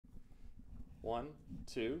1,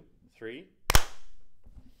 2, 3.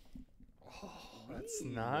 Oh, that's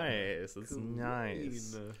nice. That's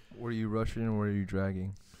nice. Were you rushing or were you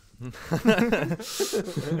dragging?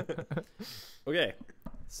 Okay,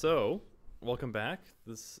 so welcome back.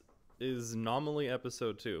 This is nominally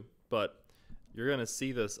episode 2, but you're gonna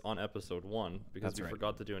see this on episode 1 because we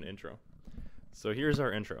forgot to do an intro. So here's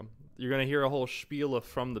our intro. You're gonna hear a whole spiel of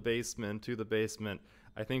from the basement to the basement.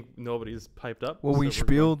 I think nobody's piped up. Well, we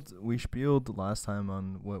spieled last time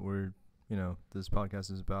on what this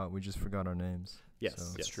podcast is about. We just forgot our names. Yes,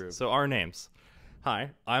 so. yes. True. So our names. Hi,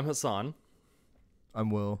 I'm Hassan. I'm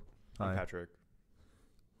Will. Hi. I'm Patrick.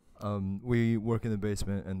 We work in the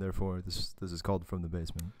basement, and therefore this is called From the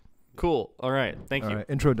Basement. Cool. All right. Thank you. All right.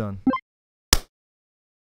 Intro done.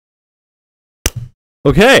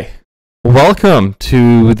 Okay. Welcome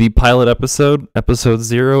to the pilot episode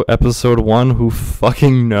 0, episode 1, who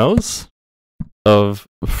fucking knows, of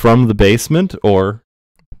From the Basement, or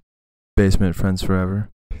Basement Friends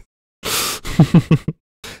Forever.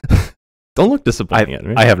 Don't look disappointing at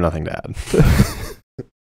me. I have nothing to add.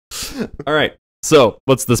 All right. So,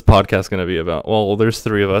 what's this podcast going to be about? Well, there's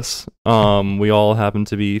 3 of us. We all happen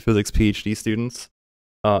to be physics PhD students,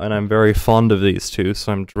 and I'm very fond of these 2,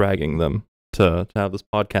 so I'm dragging them to have this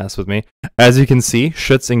podcast with me. As you can see,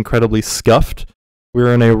 shit's incredibly scuffed.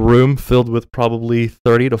 We're in a room filled with probably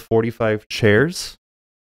 30 to 45 chairs.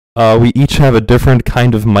 We each have a different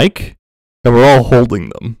kind of mic, and we're all holding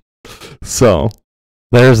them. So,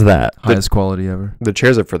 there's that. Highest quality ever. The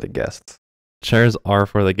chairs are for the guests. Chairs are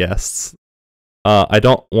for the guests. I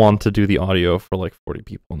don't want to do the audio for like 40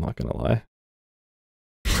 people, I'm not gonna lie.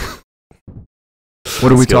 What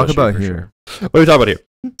do we talk about here? What do we talk about here?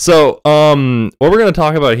 So, what we're going to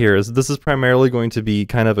talk about here is this is primarily going to be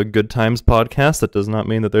kind of a good times podcast. That does not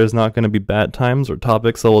mean that there's not going to be bad times or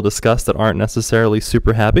topics that we'll discuss that aren't necessarily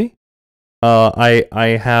super happy.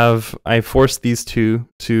 I forced these 2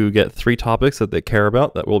 to get 3 topics that they care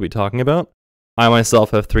about that we'll be talking about. I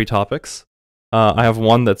myself have 3 topics. I have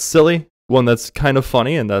one that's silly, one that's kind of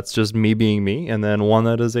funny, and that's just me being me, and then one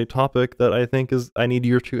that is a topic that I think I need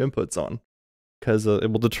your 2 inputs on. Because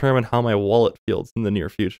it will determine how my wallet feels in the near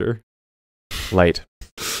future. Light.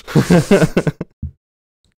 You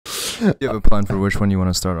have a plan for which one you want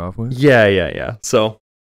to start off with? Yeah. So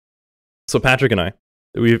Patrick and I,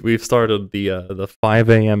 we've started the 5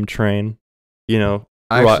 a.m. train.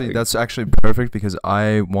 That's actually perfect because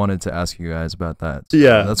I wanted to ask you guys about that. So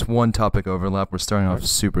yeah. That's one topic overlap. We're starting off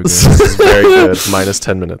super good. This is very good. Minus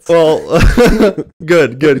 10 minutes. Well,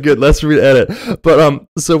 good. Let's re-edit. But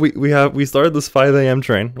so we started this 5 a.m.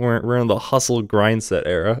 train. We're in the hustle grind set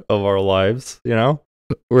era of our lives.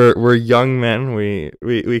 We're young men.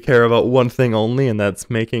 We care about one thing only, and that's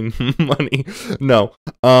making money. No,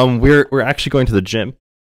 we're actually going to the gym,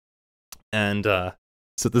 and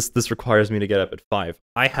so this requires me to get up at 5.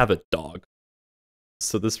 I have a dog,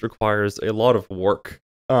 so this requires a lot of work.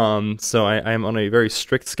 So I am on a very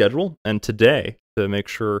strict schedule, and today, to make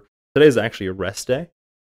sure, today is actually a rest day.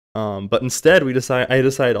 But instead, I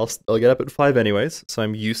decide I'll get up at 5 anyways, so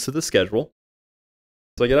I'm used to the schedule.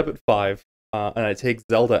 So I get up at 5, and I take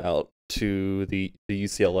Zelda out to the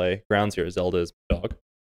UCLA grounds here. Zelda is my dog.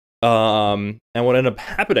 And what ended up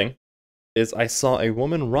happening is I saw a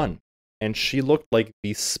woman run. And she looked like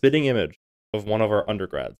the spitting image of one of our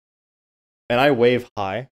undergrads. And I wave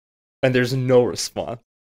hi, and there's no response.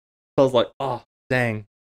 So I was like, oh, dang.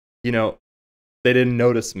 They didn't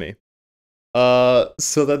notice me. So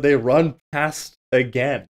that they run past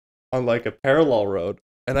again on like a parallel road.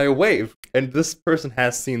 And I wave, and this person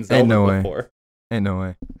has seen Zelda before. Ain't no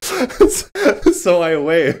way. So I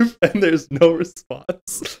wave, and there's no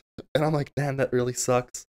response. And I'm like, damn, that really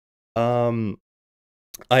sucks.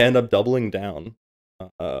 I end up doubling down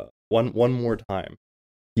one more time.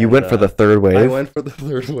 You went for the third wave? I went for the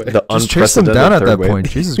third wave. The just chase them down at that point.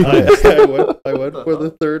 Jesus Christ. I went for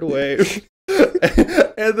the third wave.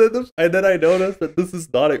 and then I noticed that this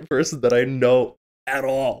is not a person that I know at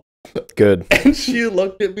all. Good. And she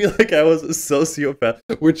looked at me like I was a sociopath,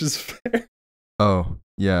 which is fair. Oh,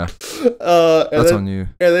 yeah. That's on you.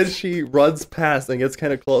 And then she runs past and gets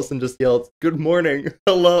kind of close and just yells, "Good morning,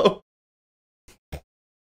 hello."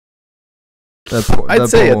 I'd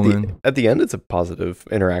say at the end it's a positive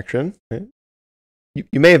interaction. Right?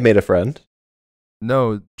 You may have made a friend.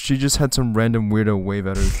 No, she just had some random weirdo wave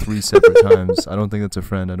at her 3 separate times. I don't think that's a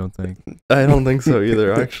friend. I don't think so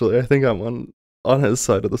either. Actually, I think I'm on his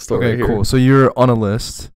side of the story. Okay, here. Cool. So you're on a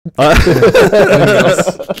list.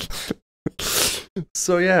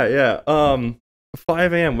 So yeah. 5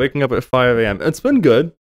 a.m. Waking up at 5 a.m. It's been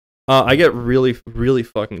good. I get really, really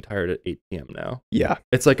fucking tired at 8 p.m. now. Yeah.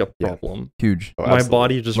 It's like a problem. Huge. Oh, my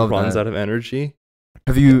body just runs out of energy.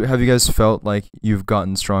 Have you guys felt like you've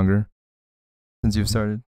gotten stronger since you've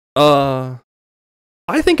started? I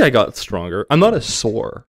think I got stronger. I'm not as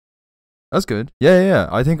sore. That's good. Yeah.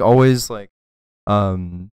 I think always like,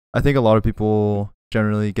 I think a lot of people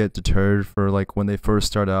generally get deterred for like when they first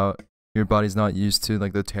start out. Your body's not used to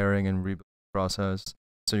like the tearing and rebuilding process,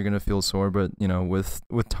 so you're gonna feel sore. But you know, with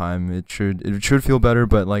time, it should feel better.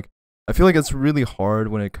 But like, I feel like it's really hard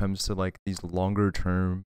when it comes to like these longer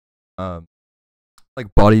term,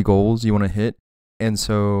 like body goals you want to hit. And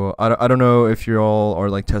so I don't know if you all are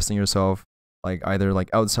like testing yourself like either like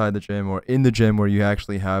outside the gym or in the gym where you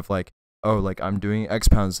actually have like, oh, like I'm doing X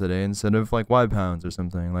pounds today instead of like Y pounds or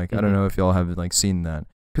something. Like, I don't know if y'all have like seen that.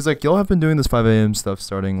 Because like y'all have been doing this 5 a.m. stuff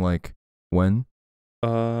starting like when?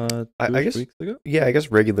 I guess weeks ago? Yeah, I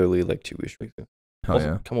guess regularly like 2 weeks ago. Hell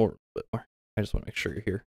yeah. Come over a bit more. I just want to make sure you're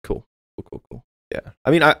here. Cool. Yeah.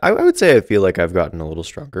 I mean, I would say I feel like I've gotten a little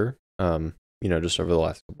stronger, just over the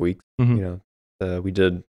last couple weeks. We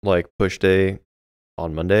did like push day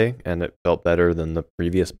on Monday and it felt better than the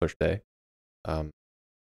previous push day.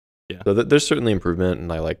 So there's certainly improvement,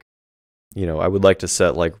 and I like, I would like to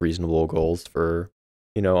set like reasonable goals for,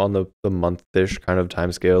 on the month-ish kind of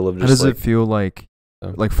time scale of just. How does it feel like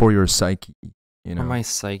for your psyche? For my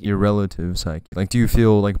psyche, your relative psyche. Like, do you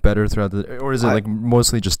feel like better throughout the, or is it like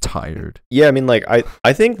mostly just tired? Yeah, I mean, like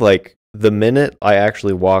I think like the minute I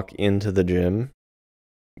actually walk into the gym,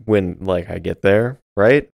 when like I get there,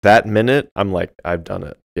 right? That minute, I'm like, I've done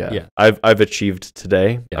it. Yeah. I've achieved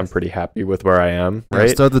today. Yes. I'm pretty happy with where I am, right?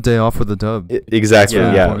 Start the day off with a dub. Exactly,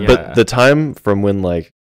 yeah. But the time from when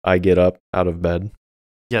like I get up out of bed,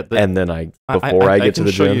 and then I get to the gym, I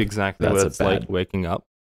can show you exactly what it's like waking up.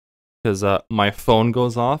 Because my phone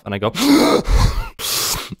goes off and I go,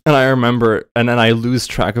 and I remember, and then I lose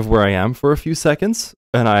track of where I am for a few seconds,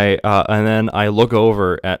 and then I look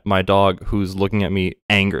over at my dog who's looking at me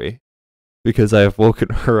angry because I have woken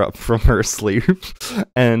her up from her sleep,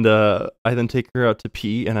 and I then take her out to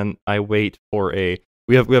pee, and then I wait for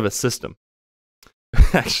we have a system.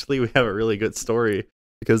 Actually, we have a really good story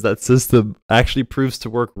because that system actually proves to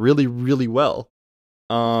work really, really well.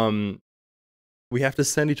 We have to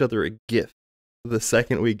send each other a GIF the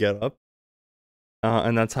second we get up,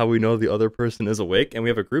 and that's how we know the other person is awake. And we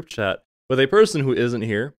have a group chat with a person who isn't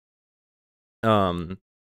here. And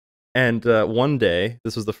one day,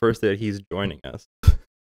 this was the first day that he's joining us.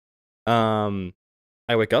 I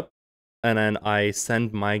wake up, and then I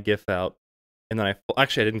send my GIF out, and then I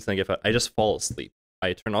didn't send a GIF out. I just fall asleep.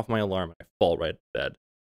 I turn off my alarm, and I fall right to bed.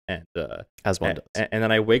 And as one does. And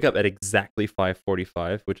then I wake up at exactly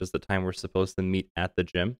 5:45, which is the time we're supposed to meet at the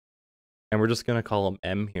gym. And we're just gonna call him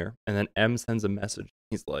M here. And then M sends a message.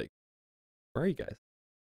 He's like, "Where are you guys?"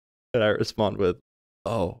 And I respond with,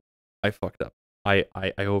 "Oh, I fucked up. I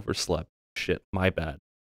overslept. Shit, my bad.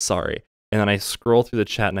 Sorry." And then I scroll through the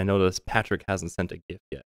chat and I notice Patrick hasn't sent a GIF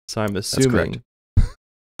yet. So I'm assuming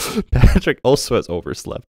Patrick also has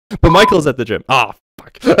overslept. But Michael's at the gym. Ah,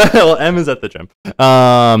 fuck. Well, M is at the gym.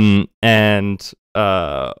 And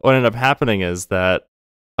what ended up happening is that,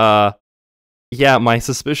 my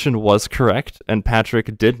suspicion was correct, and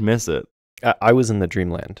Patrick did miss it. I was in the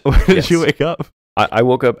dreamland. When did you wake up? I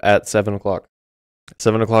woke up at 7 o'clock.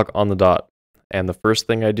 7 o'clock on the dot. And the first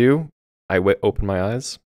thing I do, I open my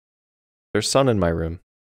eyes. There's sun in my room.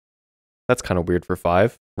 That's kind of weird for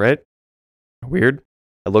 5, right? Weird.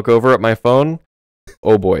 I look over at my phone.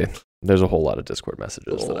 Oh boy, there's a whole lot of Discord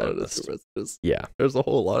messages. Yeah, there's a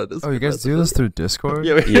whole lot of Discord. Oh, you guys do this through Discord?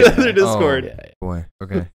 Yeah, we do this through Discord. Oh, boy,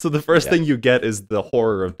 okay. So the first thing you get is the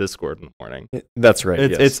horror of Discord in the morning. That's right.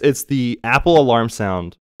 It's the Apple alarm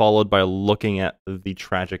sound followed by looking at the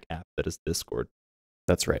tragic app that is Discord.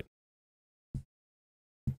 That's right.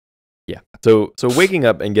 Yeah. So waking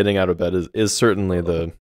up and getting out of bed is certainly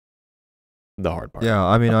the hard part. Yeah,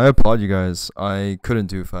 I mean, I applaud you guys. I couldn't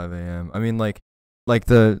do 5 a.m. I mean, I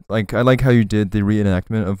like how you did the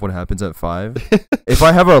reenactment of what happens at 5. If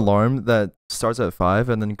I have an alarm that starts at 5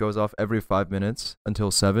 and then goes off every 5 minutes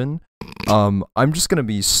until 7, I'm just gonna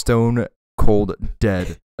be stone cold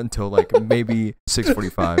dead until like maybe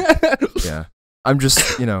 6:45. Yeah, I'm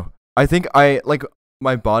just I think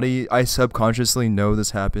my body. I subconsciously know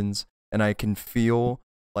this happens, and I can feel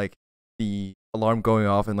like the alarm going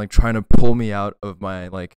off and like trying to pull me out of my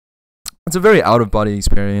it's a very out of body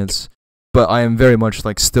experience, but I am very much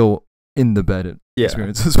like still in the bed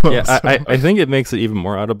experience as well. Yeah, so. I think it makes it even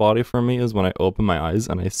more out of body for me is when I open my eyes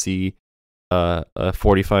and I see a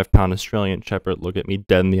 45-pound Australian Shepherd look at me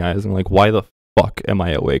dead in the eyes and I'm like, why the fuck am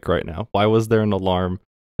I awake right now? Why was there an alarm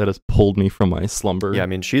that has pulled me from my slumber. Yeah, I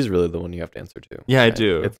mean, she's really the one you have to answer to. Yeah, I right?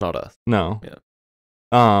 do. It's not us. No. Yeah.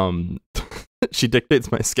 She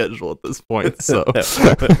dictates my schedule at this point, so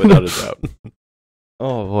Without a doubt.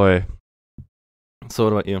 Oh boy. So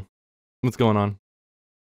what about you? What's going on?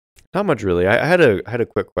 Not much really. I had a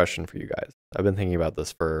quick question for you guys. I've been thinking about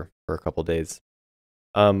this for a couple days.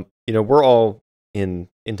 We're all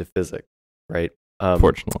into physics, right?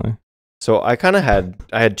 Fortunately. So I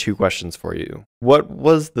had two questions for you. What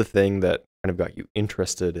was the thing that kind of got you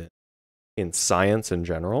interested in science in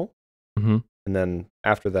general? Mm-hmm. And then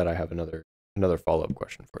after that, I have another follow-up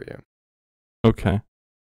question for you. Okay.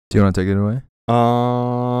 Do you want to take it away?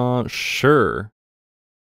 Sure.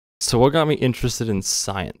 So what got me interested in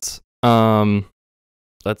science?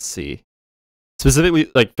 Let's see.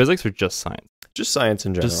 Specifically, like physics or just science? Just science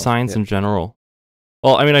in general. Just science in general.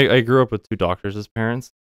 Well, I mean, I grew up with two doctors as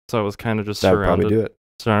parents, so I was kind of just That would probably do it.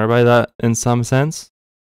 surrounded by that in some sense.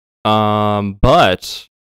 But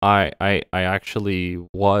I actually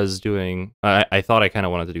was doing. I thought I kind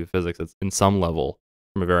of wanted to do physics in some level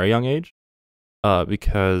from a very young age,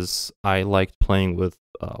 because I liked playing with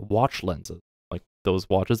watch lenses, like those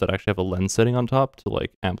watches that actually have a lens sitting on top to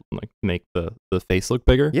like make the face look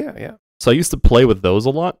bigger. Yeah. So I used to play with those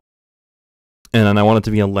a lot. And then I wanted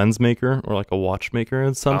to be a lens maker or like a watch maker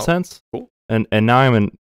in some sense. Cool. And now I'm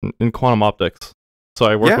in quantum optics. So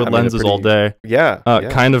I work with lenses all day. Yeah.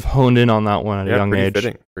 Kind of honed in on that one at a young age.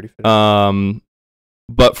 Pretty fitting.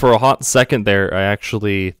 But for a hot second there, I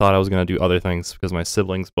actually thought I was going to do other things because my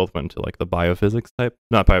siblings both went to like the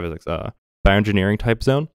bioengineering type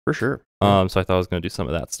zone. For sure. So I thought I was going to do some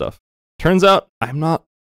of that stuff. Turns out I'm not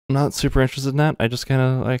super interested in that. I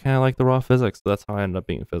kind of like the raw physics. So that's how I ended up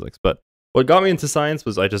being in physics. But what got me into science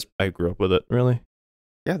was I grew up with it, really.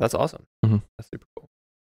 Yeah, that's awesome. Mm-hmm. That's super cool.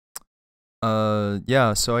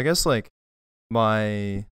 Yeah, so I guess like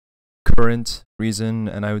my current reason,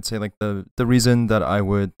 and I would say like the reason that I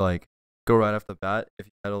would like go right off the bat if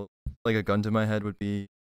you had a gun to my head would be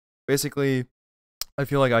basically I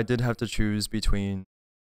feel like I did have to choose between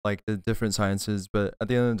like the different sciences, but at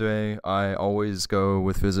the end of the day, I always go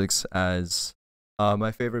with physics as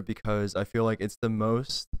my favorite because I feel like it's the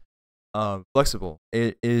most flexible.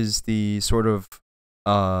 It is the sort of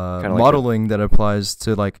modeling that applies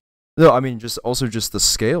to like just the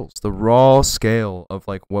scales, the raw scale of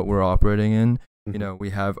like what we're operating in. Mm-hmm. You know, we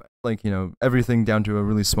have like everything down to a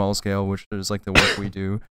really small scale, which is like the work we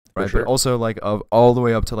do, right? Sure. But also like all the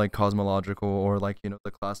way up to like cosmological or like the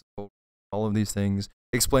classical, all of these things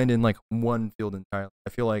explained in like one field entirely. I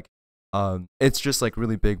feel like it's just like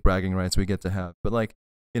really big bragging rights we get to have. But like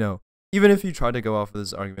even if you try to go off of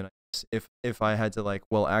this argument, if I had to like,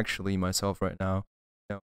 well, actually myself right now,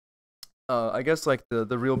 I guess like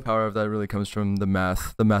the real power of that really comes from the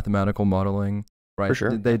mathematical modeling, right? For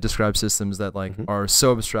sure. They describe systems that like are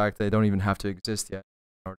so abstract they don't even have to exist yet,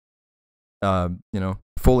 or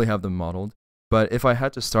fully have them modeled. But if I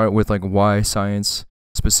had to start with like why science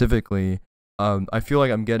specifically, I feel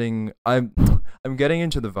like I'm getting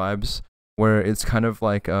into the vibes where it's kind of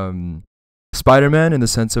like Spider-Man in the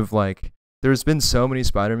sense of like there's been so many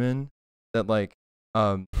Spider-Men that like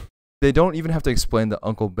they don't even have to explain the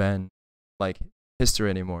Uncle Ben like history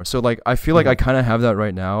anymore. So like I feel like I kind of have that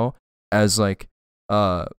right now as like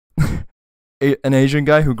an Asian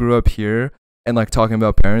guy who grew up here and like talking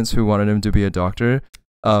about parents who wanted him to be a doctor.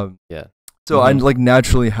 So I like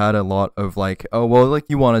naturally had a lot of like, oh well, like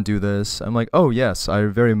you want to do this. I'm like, oh yes, I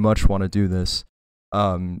very much want to do this.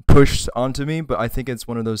 Pushed onto me, but I think it's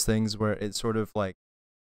one of those things where it's sort of like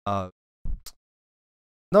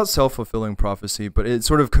not self-fulfilling prophecy, but it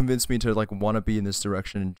sort of convinced me to like want to be in this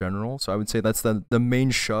direction in general. So I would say that's the main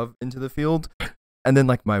shove into the field. And then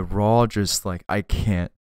like my raw, just like I can't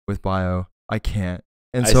with bio, I can't.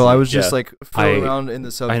 And so I was just like fooling around in the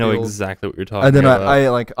subfield. I know exactly what you're talking about.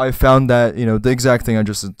 And then I found that the exact thing I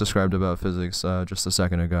just described about physics just a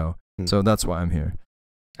second ago. So that's why I'm here.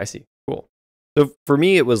 I see. Cool. So for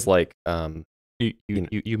me, it was like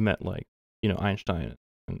you met like Einstein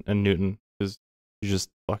and Newton because you just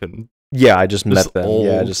fucking I just met them. Old.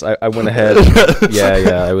 Yeah, I went ahead.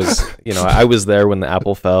 I was I was there when the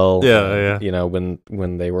apple fell.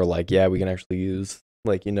 When they were like, we can actually use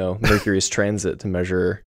like Mercury's transit to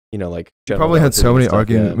measure like you probably had so many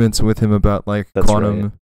arguments with him about like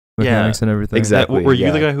quantum mechanics and everything. Exactly. Were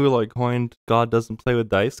you the guy who like coined God doesn't play with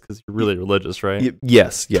dice because you're really religious, right?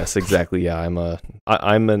 Yes, exactly. Yeah,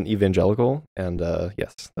 I'm an evangelical, and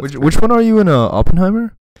yes. Which one are you in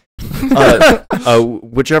Oppenheimer?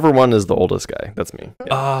 Whichever one is the oldest guy. That's me.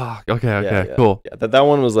 Okay, cool. Yeah, that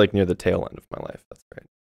one was like near the tail end of my life. That's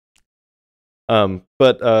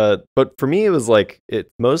But for me, it was like it's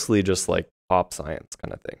mostly just like pop science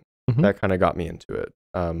kind of thing. Mhm. That kind of got me into it.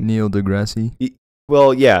 Neil deGrasse.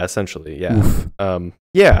 Well, yeah, essentially, yeah. Oof.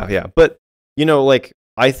 Yeah. But like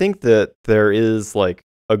I think that there is like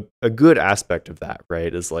a good aspect of that,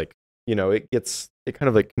 right? Is like, it kind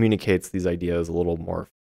of like communicates these ideas a little more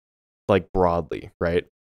like broadly, right?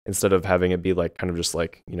 Instead of having it be like kind of just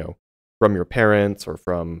like, from your parents or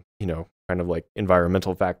from, kind of like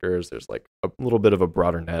environmental factors, there's like a little bit of a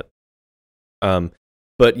broader net.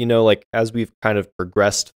 But like as we've kind of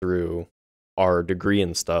progressed through our degree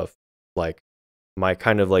and stuff, like my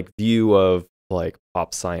kind of like view of like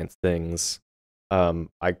pop science things,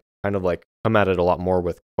 I kind of like come at it a lot more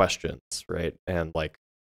with questions, right? And like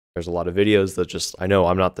there's a lot of videos that just I know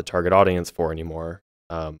I'm not the target audience for anymore.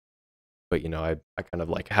 But I kind of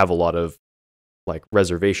like have a lot of like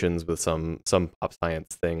reservations with some pop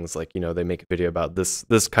science things. Like, they make a video about this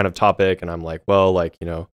kind of topic and I'm like, well, like,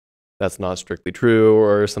 that's not strictly true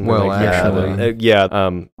or something Well, like actually. that. Yeah.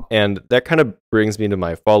 And that kind of brings me to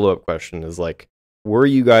my follow-up question is like, were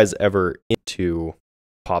you guys ever into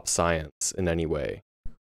pop science in any way?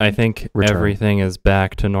 I think Return. everything is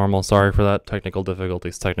back to normal. Sorry for that. Technical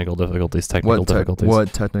difficulties.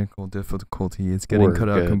 What technical difficulty? It's getting We're cut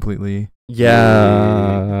out good. completely.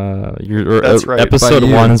 Yeah, That's right. Episode By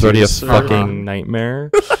you, 1 is already a sir. fucking nightmare.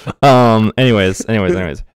 Anyways,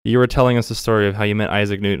 you were telling us the story of how you met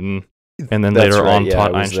Isaac Newton, and then That's later right, on yeah,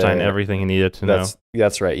 taught it was Einstein there. everything he needed to know.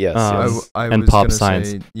 That's right. Yes. yes. I and was pop gonna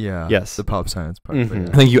science. Say, yeah. Yes. The pop science part. But Mhm.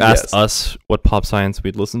 I think you asked Yes. us what pop science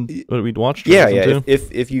we'd what we'd watched. Or Yeah. listened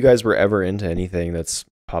to. If you guys were ever into anything that's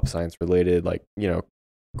pop science related, like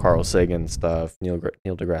Carl Sagan stuff, Neil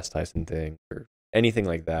deGrasse Tyson thing, or anything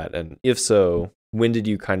like that, and if so, when did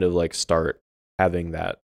you kind of like start having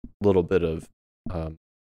that little bit of,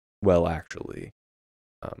 actually,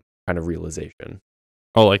 kind of realization?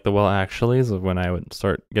 Oh, like the actuallys of when I would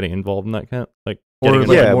start getting involved in that kind of like Or, getting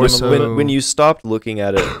like, Yeah, more when, so- when you stopped looking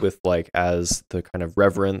at it with like as the kind of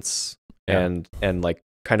reverence Yeah. and like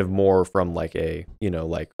kind of more from like a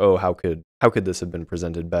like, oh, how could this have been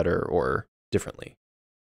presented better or differently?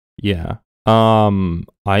 Yeah.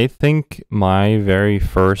 I think my very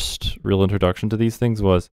first real introduction to these things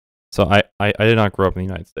was I did not grow up in the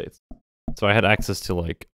United States. So I had access to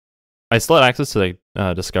I still had access to like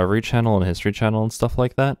Discovery Channel and History Channel and stuff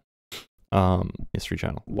like that. History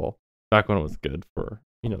Channel. Well, back when it was good for,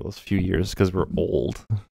 those few years because we're old.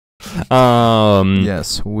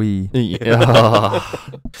 yes, we. Yeah.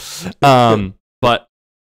 But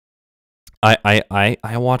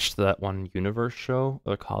I watched that one universe show,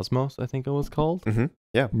 Cosmos, I think it was called. Mm-hmm.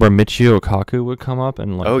 Yeah. Where Michio Kaku would come up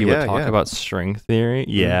and Oh, he yeah, would talk yeah. about string theory.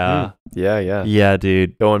 Yeah. Yeah. Yeah,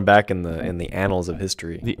 dude. Going back in the annals of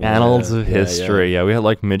history. The annals of Yeah, history. Yeah, we had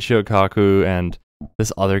like Michio Kaku and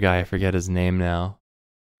this other guy, I forget his name now.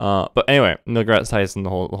 But anyway, Neil deGrasse Tyson, the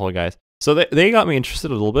whole guys. So they got me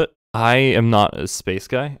interested a little bit. I am not a space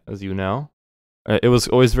guy, as you know. It was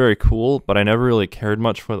always very cool, but I never really cared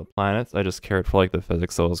much for the planets. I just cared for like the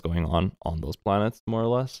physics that was going on those planets, more or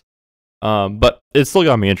less. But it still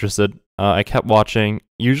got me interested. I kept watching.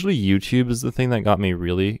 Usually YouTube is the thing that got me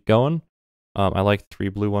really going. I like 3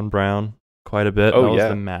 Blue 1 Brown quite a bit. Oh, That was yeah.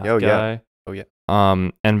 the math Oh, yeah. guy. Oh, yeah.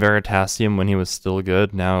 And Veritasium when he was still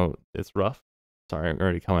good. Now it's rough. Sorry, I'm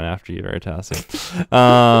already coming after you,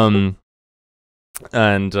 Veritasium.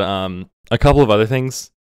 And a couple of other things.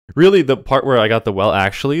 Really, the part where I got the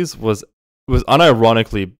actuallys was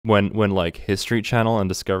unironically when like History Channel and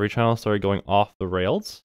Discovery Channel started going off the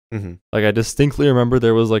rails. Mm-hmm. Like I distinctly remember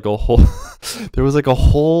there was like a whole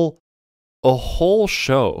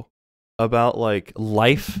show about like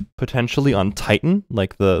life potentially on Titan,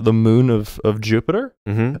 like the moon of Jupiter,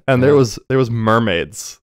 Mm-hmm. and there was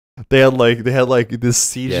mermaids. They had like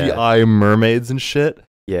this CGI mermaids and shit,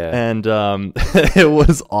 Yeah. and it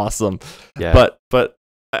was awesome. Yeah. But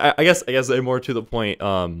I guess more to the point,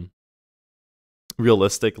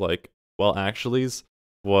 realistic like actuallys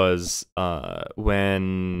was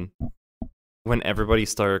when everybody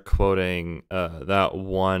started quoting that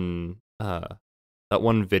one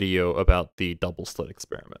video about the double slit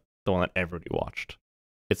experiment, the one that everybody watched.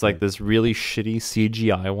 It's like this really shitty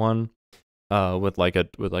CGI one with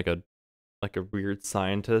a weird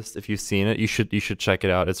scientist. If you've seen it, you should check it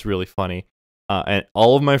out. It's really funny. And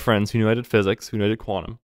all of my friends who knew I did physics, who knew I did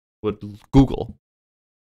quantum, would Google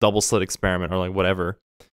double slit experiment or like whatever,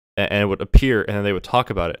 and it would appear, and then they would talk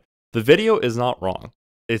about it. The video is not wrong.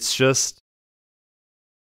 It's just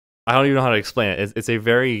I don't even know how to explain it. It's a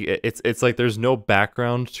very it's like there's no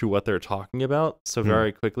background to what they're talking about. So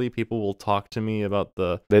very quickly people will talk to me about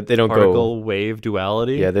the They don't particle wave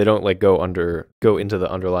duality. Yeah, they don't like go into the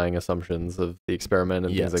underlying assumptions of the experiment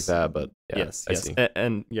and things like that. But yeah, yes. see.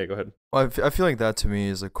 And yeah, go ahead. Well, I feel like that to me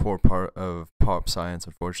is a core part of pop science,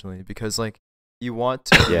 unfortunately, because like you want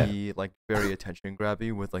to be like very attention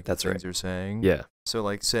grabby with like the things you're saying. Yeah. So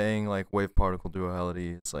like saying like wave particle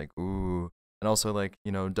duality, it's like ooh, and also like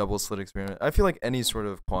double slit experiment. I feel like any sort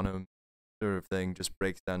of quantum sort of thing just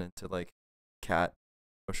breaks down into like cat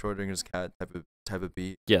or Schrodinger's cat type of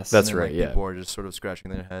beat. Yes, that's then, right. Like, people are just sort of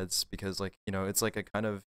scratching their heads because like it's like a kind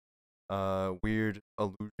of weird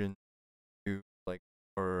allusion to like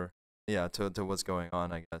to what's going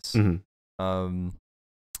on, I guess.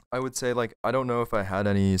 I would say like I don't know if I had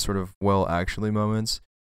any sort of well actually moments,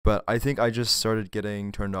 but I think I just started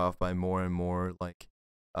getting turned off by more and more like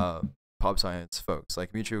pop science folks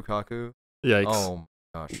like Michio Kaku. Yikes. Oh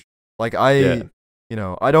my gosh. Like I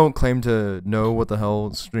don't claim to know what the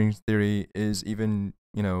hell string theory is even,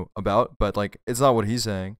 about, but like it's not what he's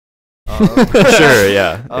saying. Sure,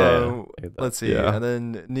 yeah. Let's see. Yeah. And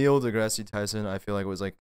then Neil deGrasse Tyson, I feel like was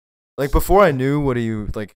like before I knew what he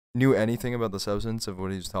knew anything about the substance of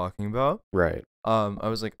what he was talking about. Right. I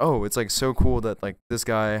was like, oh, it's like so cool that like this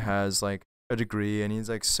guy has like a degree and he's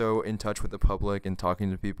like so in touch with the public and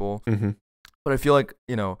talking to people. But I feel like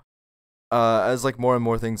as like more and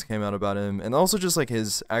more things came out about him, and also just like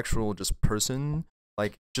his actual just person,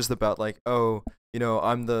 like just about like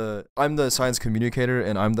I'm the science communicator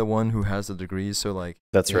and I'm the one who has the degrees, so like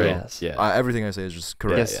that's right. Yes. Yeah. Everything I say is just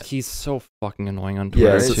correct. Yes, he's so fucking annoying on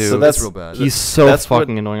Twitter too. So that's real bad. He's so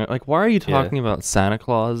fucking annoying. Like, why are you talking about Santa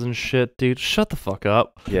Claus and shit, dude? Shut the fuck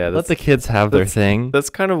up. Yeah, let the kids have their thing. That's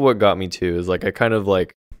kind of what got me too. Is like I kind of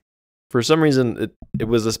like, for some reason, it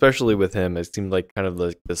was especially with him. It seemed like kind of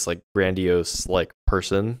like this like grandiose like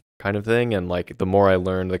person kind of thing, and like the more I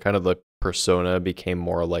learned, the kind of the persona became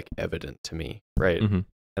more like evident to me, right? And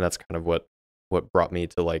that's kind of what brought me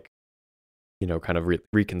to like, kind of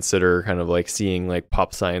reconsider kind of like seeing like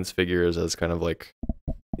pop science figures as kind of like,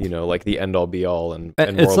 like the end all be all, and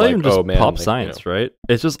it's more not like, even just oh man, pop like, science, right?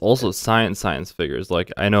 It's just also science figures.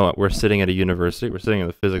 Like I know we're sitting at a university, we're sitting in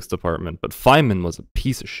the physics department, but Feynman was a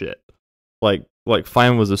piece of shit. Like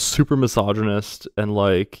Feynman was a super misogynist, and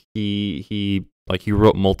like he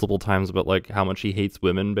wrote multiple times about like how much he hates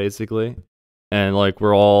women, basically, and like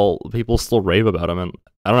people still rave about him, and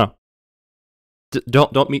I don't know.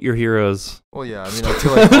 Don't meet your heroes. Well, yeah, I mean, I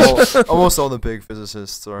feel like almost all the big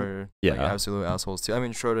physicists are like absolute assholes too. I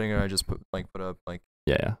mean, Schrodinger, I just put up like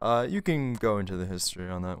you can go into the history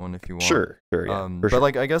on that one if you want. Sure, yeah. But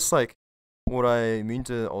like I guess like what I mean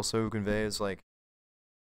to also convey is like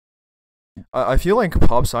I feel like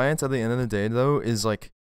pop science at the end of the day though is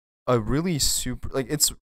like a really super like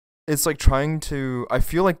it's like trying to, I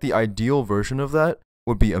feel like the ideal version of that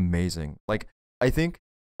would be amazing. Like I think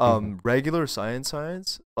regular science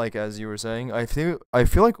like as you were saying, I feel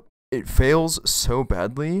like it fails so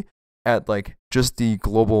badly at like just the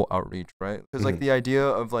global outreach, right? Because like the idea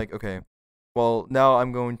of like, okay, well now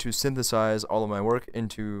I'm going to synthesize all of my work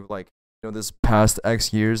into like this past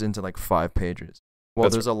X years into like 5 pages. Well,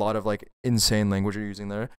 there's a lot of like insane language you're using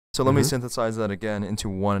there. So let me synthesize that again into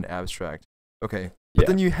one abstract. Okay. But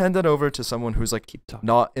then you hand that over to someone who's like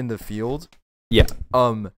not in the field. Yeah.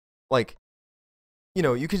 Like,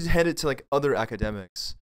 you could hand it to like other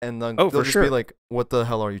academics and then they'll just be like, what the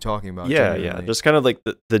hell are you talking about? Yeah, yeah. Just kind of like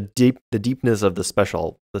the deepness of the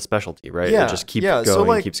specialty, right? Yeah. It just keeps going, so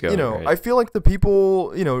like, keeps going. Right? I feel like the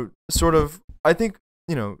people, sort of, I think,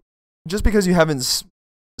 just because you haven't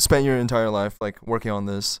spent your entire life like working on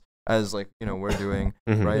this as like we're doing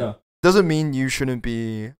right doesn't mean you shouldn't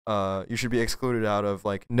be you should be excluded out of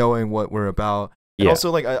like knowing what we're about. And also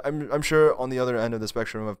like I'm sure on the other end of the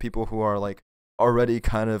spectrum of people who are like already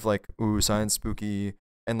kind of like science spooky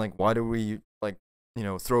and like why do we like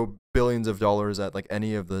throw billions of dollars at like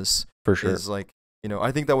any of this, for sure, is like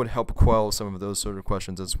I think that would help quell some of those sort of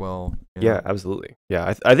questions as well. Yeah, absolutely.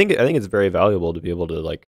 Yeah, I think it's very valuable to be able to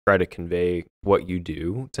like try to convey what you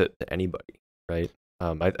do to anybody, right?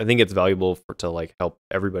 I think it's valuable to like help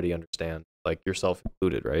everybody understand, like yourself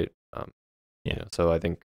included, right? So I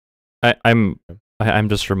think I'm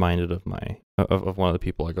just reminded of of one of the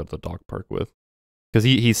people I go to the dog park with, because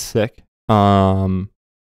he's sick. He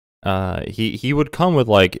would come with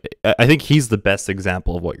like, I think he's the best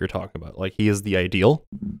example of what you're talking about. Like he is the ideal,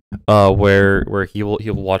 where he'll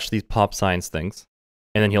watch these pop science things,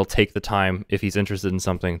 and then he'll take the time, if he's interested in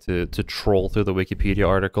something, to troll through the Wikipedia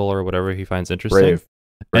article or whatever he finds interesting.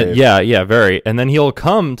 And Brave. yeah, very. And then he'll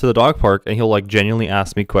come to the dog park and he'll like genuinely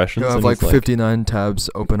ask me questions. He'll have and like he's 59 tabs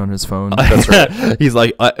open on his phone. That's right. He's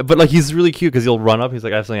like, but like he's really cute because he'll run up. He's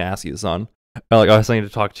like, I have something to ask you, son. Or, like I have something to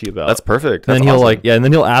talk to you about. That's perfect. And then That's he'll awesome. like, yeah, and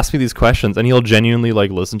then he'll ask me these questions, and he'll genuinely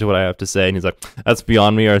like listen to what I have to say, and he's like, that's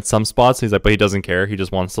beyond me, or in some spots, he's like, but he doesn't care. He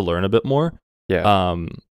just wants to learn a bit more. Yeah.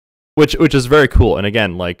 Which is very cool. And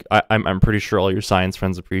again, like I'm pretty sure all your science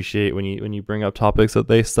friends appreciate when you bring up topics that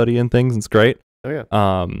they study and things. It's great. Oh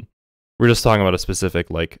yeah. We're just talking about a specific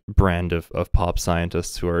like brand of pop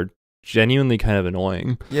scientists who are genuinely kind of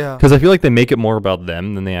annoying. Yeah. Because I feel like they make it more about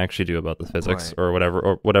them than they actually do about the physics Right.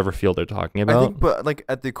 or whatever field they're talking about. I think, but like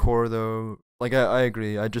at the core though, like I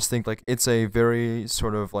agree. I just think like it's a very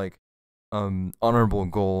sort of like honorable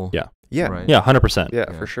goal. Yeah. Yeah. Right. Yeah, 100%. Yeah,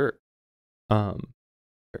 Yeah. for sure.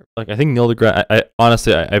 Like I think Neil deGrasse. I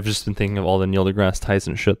honestly, I've just been thinking of all the Neil deGrasse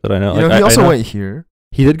Tyson shit that I know. You Like, know, he I also know- went here.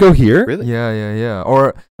 He did go here. Really? Yeah.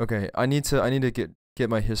 Or okay, I need to get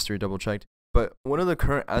my history double checked. But one of the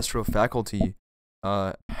current astro faculty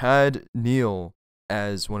had Neil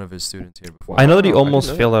as one of his students here before. I know that he Wow, I didn't almost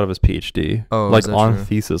know failed out of his PhD, Oh, like is that on true?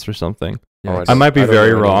 thesis or something. Yeah, Oh, it's- I might be I don't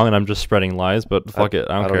very know any- wrong, and I'm just spreading lies. But fuck it,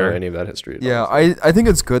 I don't know care. any of that history. at all, Yeah, so- I think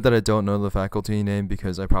it's good that I don't know the faculty name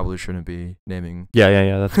because I probably shouldn't be naming.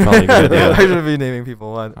 Yeah. That's probably a good I idea. shouldn't be naming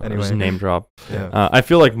people. Just Anyway, name drop. Yeah. I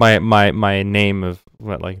feel like my name of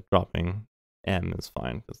what like dropping M is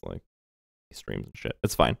fine because like he streams and shit.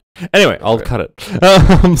 It's fine. Anyway, I'll right. cut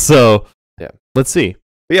it. So Yeah. let's see.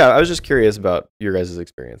 But yeah, I was just curious about your guys'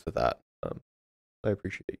 experience with that. I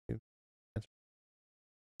appreciate you.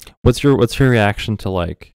 What's your reaction to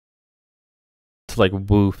like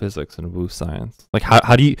woo physics and woo science? Like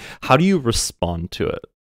how do you respond to it?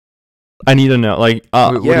 I need to know. Like Wait,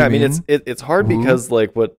 what do Yeah, you I mean mean? it's hard Woo? because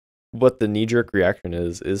like what the knee jerk reaction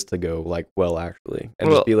is to go like well actually and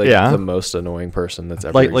Well, just be like yeah. the most annoying person that's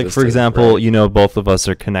ever like for existed, example, right? you know, both of us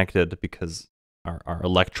are connected because our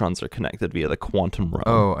electrons are connected via the quantum realm.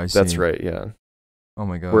 Oh, I see. That's right. Yeah, Oh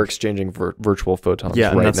my god. we're exchanging virtual photons. yeah,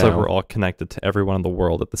 and right that's now. like we're all connected to everyone in the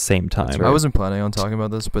world at the same time. That's I right. wasn't planning on talking about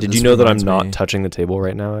this, but Did this you know that I'm reminds not me- touching the table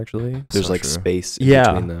right now? Actually, there's So like true. space in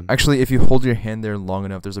Yeah. between them. Actually, if you hold your hand there long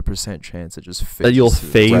enough, there's a % chance it just That you'll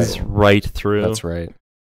phases through. phase right through. That's right.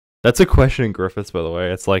 That's a question in Griffiths, by the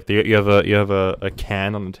way. It's like you have a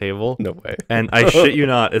can on the table, No way. and I shit you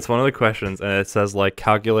not, it's one of the questions, and it says like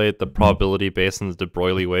calculate the probability based on the de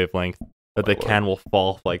Broglie wavelength that the My lord. can will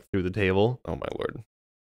fall like through the table. Oh my lord.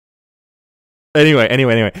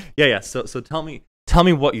 Anyway. Yeah. So tell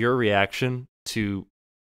me what your reaction to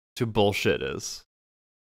bullshit is,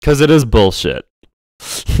 because it is bullshit.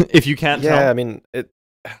 If you can't Yeah, I tell, mean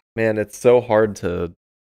man, it's so hard to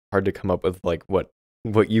come up with like what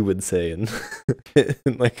you would say and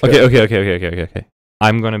like okay.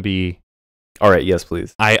 I'm gonna be. all right, yes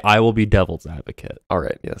please. I will be devil's advocate. All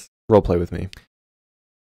right, yes. Role play with me.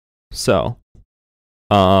 So,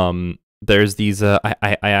 there's these. I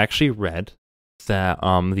actually read that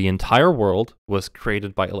the entire world was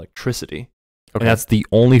created by electricity, Okay. and that's the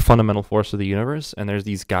only fundamental force of the universe. And there's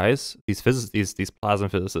these guys, these plasma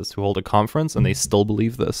physicists who hold a conference, and they still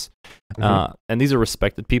believe this. Mhm. And these are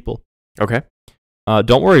respected people. Okay.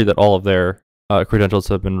 Don't worry that all of their credentials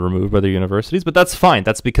have been removed by their universities, but that's fine.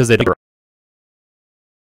 That's because they don't.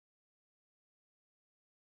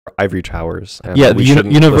 Ivory towers. and Yeah, we the shouldn't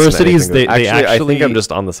listen to universities, anything they I think actually- I'm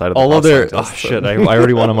just on the side of the All of pop their scientists, so- shit. I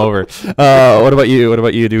already won them over. What about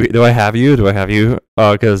you? Do I have you?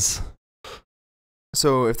 Because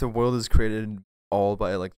So if the world is created all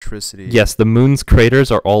by electricity. yes, the moon's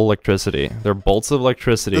craters are all electricity. They're bolts of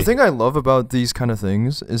electricity. The thing I love about these kind of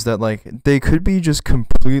things is that like they could be just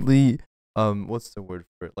completely what's the word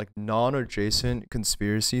for it? Like non-adjacent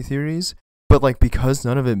conspiracy theories, but like because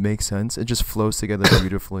none of it makes sense, it just flows together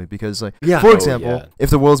beautifully because like Yeah. for Oh, example, yeah. if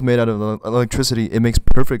the world's made out of electricity, it makes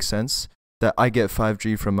perfect sense that I get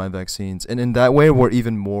 5G from my vaccines, and in that way we're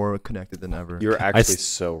even more connected than ever. You're actually s-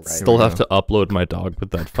 so right. Still we have go. to upload my dog with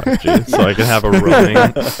that 5G, so I can have a roaming.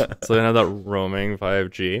 So I can have that roaming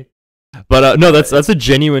 5G. But no, that's a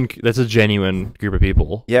genuine group of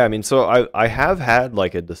people. Yeah, I mean, so I have had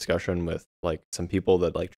like a discussion with like some people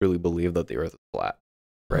that like truly believe that the Earth is flat,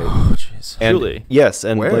 right? Oh jeez. And Truly. yes,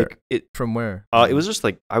 and Where? like From where? it was just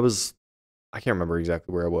like I can't remember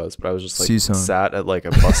exactly where I was, but I was just like Season. sat at like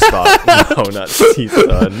a bus stop. No, not Season.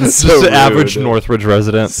 Just So an average rude. Northridge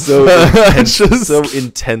resident. So so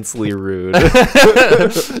intensely rude.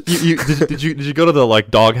 Did you go to the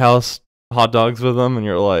like doghouse hot dogs with them, and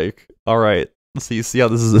you're like, all right, so you see how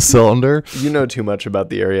this is a cylinder? You know too much about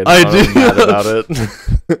the area. I now, do. I'm mad about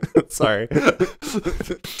it. Sorry.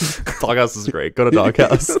 Doghouse is great. Go to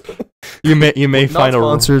Doghouse. You may Not find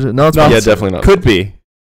sponsored. Not Yeah, sponsored. definitely not. Could be.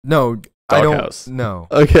 No, I don't. Doghouse. No.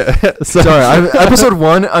 Okay. So, Sorry, episode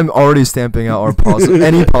 1. I'm already stamping out our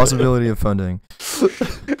any possibility of funding.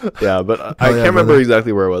 Yeah, but I Oh, yeah, can't remember brother.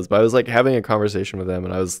 exactly where it was. But I was like having a conversation with them,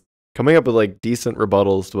 and I was coming up with like decent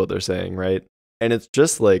rebuttals to what they're saying, right? And it's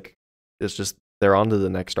just they're on to the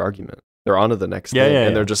next argument. They're on to the next Yeah, thing, yeah, and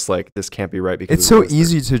yeah. they're just like, this can't be right because It's of so this,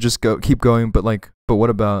 easy to just keep going, but what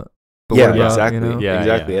about? But yeah, what about, exactly, You know? Yeah,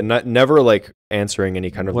 exactly, yeah. and never like answering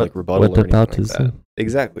any kind of What- like rebuttal what or anything about like is that. it?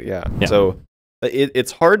 Exactly, yeah. Yeah. So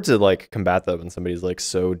it's hard to like combat that when somebody's like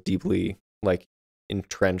so deeply like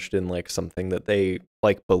entrenched in like something that they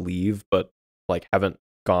like believe, but like haven't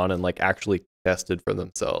gone and like actually tested for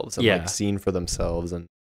themselves and Yeah. like seen for themselves and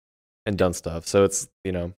done stuff. So it's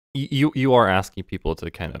You are asking people to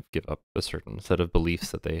kind of give up a certain set of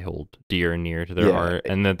beliefs that they hold dear and near to their Yeah. heart,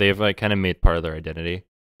 and that they've like kind of made part of their identity.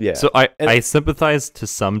 yeah. So And- I sympathize to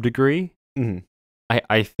some degree. Mhm.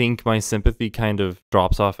 I think my sympathy kind of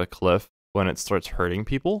drops off a cliff when it starts hurting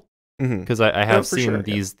people, Mhm. because I have for seen sure,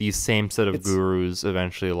 yeah. these same set of It's- gurus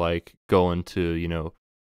eventually like go into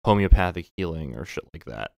homeopathic healing or shit like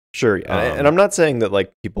that. Sure, yeah. Um, And I'm not saying that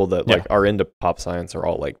like people that yeah. like are into pop science are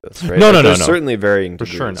all like this, right? No, Like, no, no, there's no. certainly varying For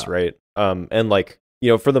degrees, sure not. right? And like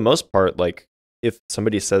for the most part, like if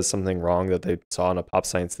somebody says something wrong that they saw in a pop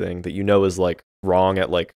science thing that is like wrong at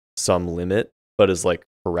like some limit, but is like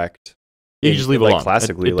correct, You just leave it like alone.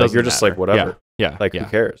 classically, It like you're doesn't just matter. like whatever, Yeah, like yeah. who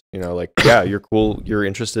cares? Like yeah, you're cool, you're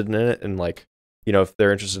interested in it, and like if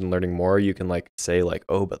they're interested in learning more, you can like say like,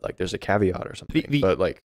 oh, but like there's a caveat or something, but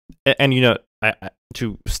like And I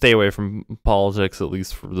to stay away from politics, at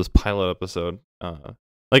least for this pilot episode,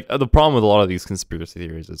 the problem with a lot of these conspiracy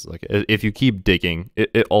theories is like if you keep digging,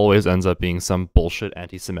 it always ends up being some bullshit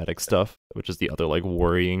anti-Semitic stuff, which is the other like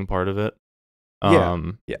worrying part of it. Yeah.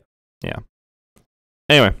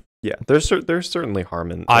 Anyway, yeah, there's certainly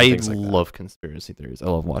harm in I things like that. love conspiracy theories. I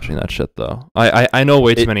love watching that shit though. I know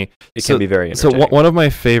way too many. It So- can be very So entertaining. one of my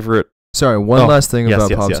favorite. Sorry, one Oh, last thing yes, about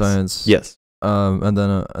yes, pop yes. science. Yes. And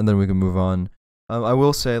then we can move on. I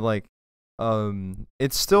will say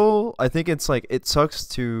it's still, I think it's like, it sucks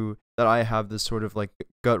that I have this sort of like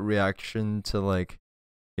gut reaction to like,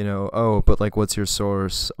 oh, but like what's your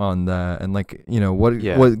source on that, and like Yeah.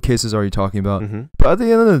 what cases are you talking about? Mhm. But at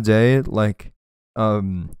the end of the day, like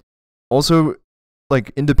also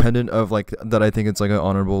like independent of like that, I think it's like an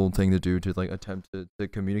honorable thing to do to like attempt to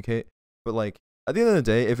communicate. But like at the end of the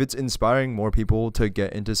day, if it's inspiring more people to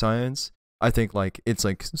get into science, I think like it's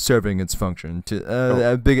like serving its function to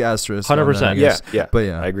a big asterisk. on that, 100%, I Yeah, guess. yeah, But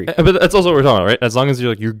yeah, I agree. But that's also what we're talking about, right? As long as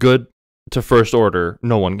you're good to first order,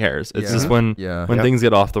 no one cares. It's Yeah. just when Yeah. Yeah. things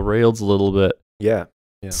get off the rails a little bit. Yeah.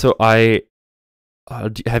 Yeah. So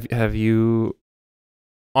have you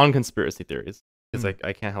on conspiracy theories? It's like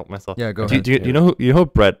I can't help myself. Yeah, go Do ahead. you know who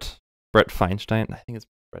Brett Feinstein? I think it's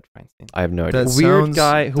Brett Feinstein. I have no idea. That Weird sounds-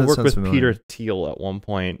 guy who that worked sounds with familiar. Peter Thiel at one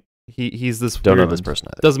point. He's this Don't know weird, this person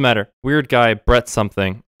either. Doesn't matter. Weird guy, Brett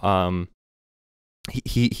something.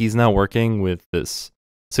 He's now working with this.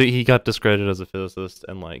 So he got discredited as a physicist,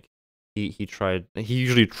 and like he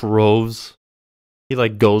usually droves. He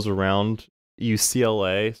like goes around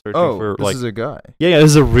UCLA searching Oh, for this like is a guy. yeah,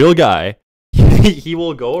 this is a real guy. He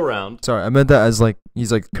will go around. Sorry, I meant that as like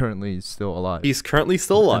he's like currently still alive. He's currently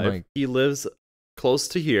still alive. like- He lives close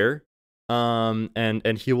to here.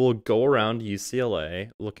 And he will go around UCLA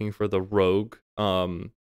looking for the rogue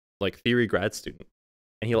like theory grad student.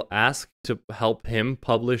 And he'll ask to help him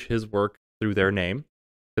publish his work through their name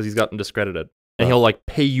because he's gotten discredited. And he'll like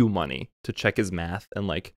pay you money to check his math and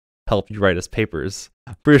like help you write his papers.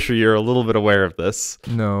 I'm pretty sure you're a little bit aware of this.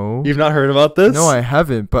 No. You've not heard about this? No, I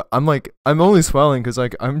haven't. But I'm only smiling because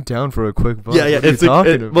like I'm down for a quick vote. Yeah, yeah. What are you It's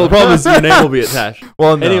talking about? well, the problem is your name will be attached.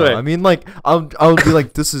 Well, no, Anyway. I mean, like, I'll be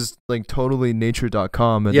like, this is like totally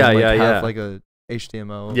nature.com, and Yeah, then, like, yeah, have yeah. like a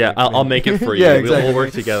HTML. Yeah, like, I'll thing. make it for you. Yeah, We'll exactly.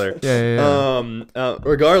 work together. Yeah.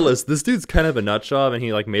 Regardless, this dude's kind of a nut job, and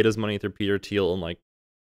he like made his money through Peter Thiel and like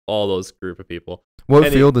all those group of people. What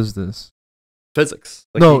and field is this? Physics.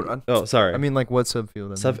 Like, No, oh, sorry. I mean, like, what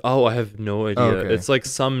subfield? I have no idea. okay. It's like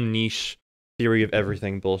some niche theory of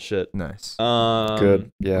everything bullshit. Nice.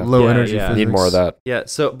 Good. Yeah. Low yeah, energy yeah. physics. Need more of that. Yeah.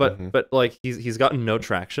 So, but Mhm. like he's gotten no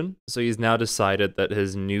traction. So he's now decided that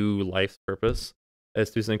his new life's purpose is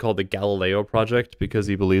to do something called the Galileo Project because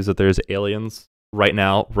he believes that there's aliens right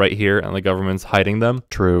now, right here, and the government's hiding them.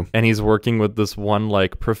 True. And he's working with this one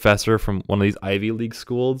like professor from one of these Ivy League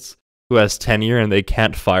schools who has tenure and they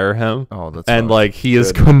can't fire him. Oh, that's And hard. like he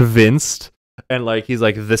is Good. convinced, and like he's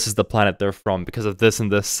like, this is the planet they're from because of this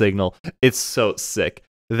and this signal. It's so sick.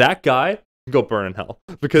 That guy go burn in hell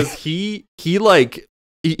because he like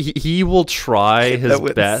he will try his That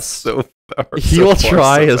went best. He He will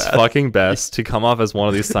try his fucking best to come off as one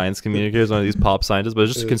of these science communicators, one of these pop scientists, but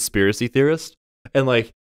it's just a conspiracy theorist. And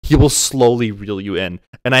like he will slowly reel you in.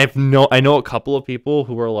 And I know a couple of people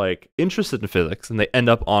who are like interested in physics and they end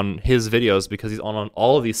up on his videos because he's on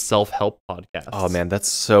all of these self-help podcasts. Oh man, that's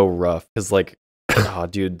so rough. Because like, oh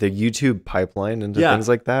dude, the YouTube pipeline into things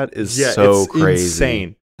like that is so it's crazy.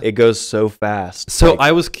 Insane. It goes so fast. So like,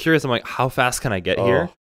 I was curious. I'm like, how fast can I get here?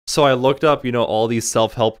 So I looked up, all these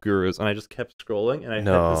self-help gurus, and I just kept scrolling, and I hit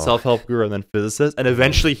the self-help guru and then physicist, and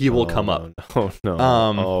eventually he will come up. Oh no!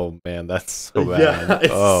 Oh man, that's so bad. Yeah, it's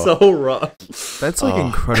so rough. That's like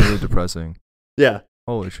incredibly depressing. Yeah.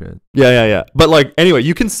 Holy shit. Yeah. But like, anyway,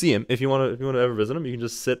 you can see him if you want to ever visit him. You can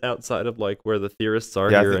just sit outside of like where the theorists are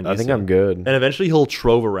here. I think I'm good. And eventually he'll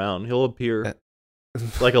trove around. He'll appear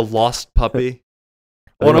like a lost puppy.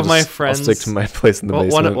 One of my friends. I'll stick to my place in the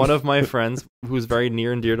basement. One of my friends, who's very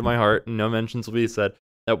near and dear to my heart, no mentions will be said,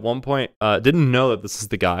 at one point didn't know that this is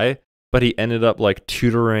the guy, but he ended up like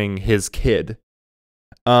tutoring his kid.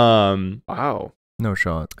 Wow. No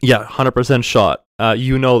shot. Yeah, 100% shot.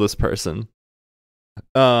 You know this person.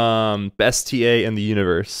 Best TA in the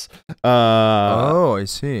universe. Oh, I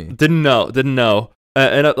see. Didn't know.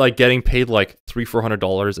 Ended up like getting paid like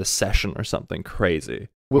 $300-400 a session or something crazy.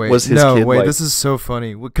 Was his kid like... this is so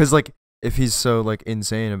funny because like if he's so like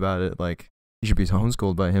insane about it, like he should be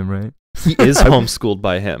homeschooled by him, right? He is homeschooled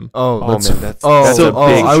by him. That's a big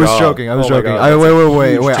I was joking. I was joking.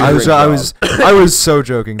 Wait. I was so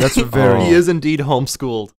joking. That's very. He is indeed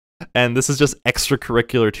homeschooled, and this is just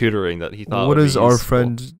extracurricular tutoring that he thought. What would is be our useful.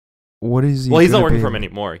 friend? What is he? Well, he's not working for him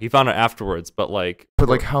anymore. He found out afterwards, but like. But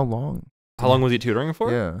like, how long? How long was he tutoring for?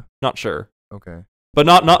 Yeah. Not sure. Okay. But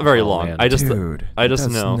not very long. Man. I just that's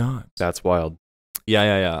know. Nuts. That's wild.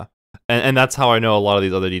 Yeah. And that's how I know a lot of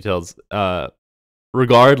these other details.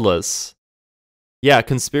 Regardless, yeah,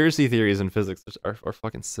 conspiracy theories in physics are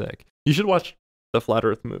fucking sick. You should watch the Flat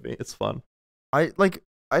Earth movie. It's fun. I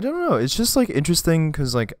don't know. It's just like interesting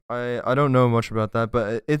because like I don't know much about that,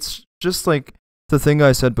 but it's just like the thing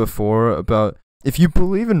I said before about if you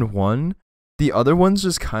believe in one, the other ones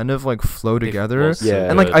just kind of like flow together. Yeah.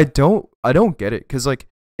 And like I don't get it because like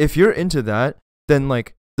if you're into that, then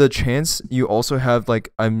like the chance you also have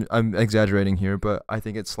like I'm exaggerating here, but I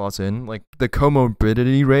think it slots in like the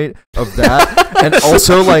comorbidity rate of that, and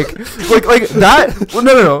also like that. Well,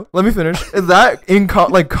 no. Let me finish. That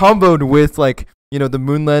like comboed with like the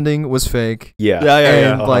moon landing was fake. Yeah.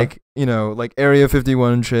 And like like Area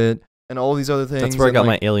 51 shit and all these other things. That's where I got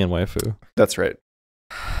like, my alien waifu. That's right.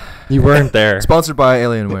 You weren't there. Sponsored by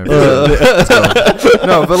Alienware.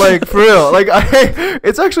 No, but like for real, like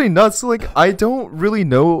it's actually nuts. Like I don't really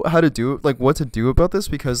know how to do like what to do about this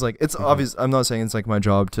because like it's obvious. I'm not saying it's like my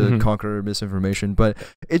job to conquer misinformation, but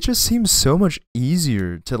it just seems so much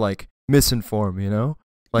easier to like misinform.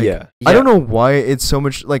 Like I don't know why it's so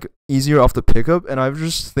much like easier off the pickup, and I'm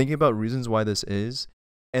just thinking about reasons why this is.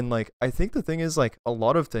 And like I think the thing is like a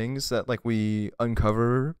lot of things that like we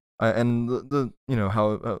uncover. And the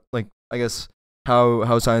how like I guess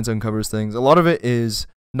how science uncovers things. A lot of it is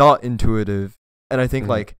not intuitive, and I think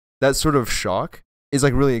like that sort of shock is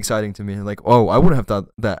like really exciting to me. Like, oh, I wouldn't have thought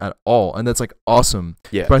that at all, and that's like awesome.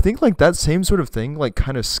 Yeah. But I think like that same sort of thing like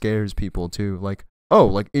kind of scares people too. Like, oh,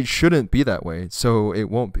 like it shouldn't be that way, so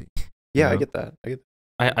it won't be. Yeah, I get that.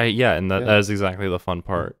 And that is exactly the fun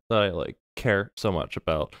part that I like care so much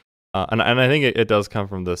about. And I think it does come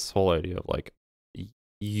from this whole idea of like.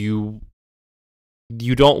 You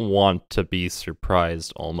don't want to be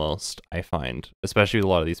surprised almost, I find, especially with a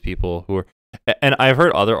lot of these people who are, and I've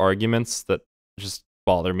heard other arguments that just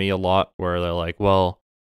bother me a lot where they're like, well,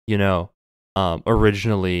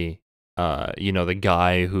 originally, the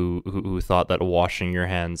guy who thought that washing your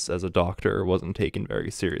hands as a doctor wasn't taken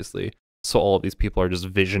very seriously. So all of these people are just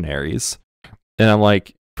visionaries. And I'm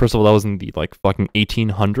like, first of all, that was in the like fucking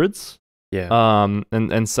 1800s. Yeah.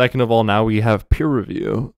 And second of all, now we have peer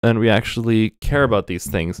review and we actually care about these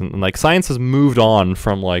things. And like science has moved on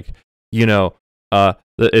from like,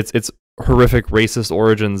 it's horrific racist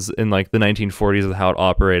origins in like the 1940s of how it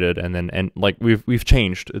operated. And like we've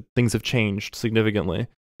changed. Things have changed significantly.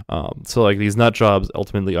 So like these nut jobs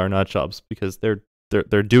ultimately are nut jobs because they're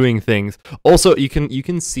doing things. Also, you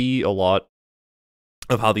can see a lot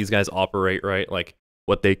of how these guys operate, right? Like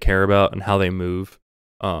what they care about and how they move.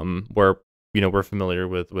 Where we're familiar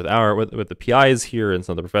with the PIs here and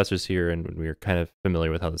some of the professors here, and we're kind of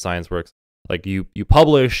familiar with how the science works. Like you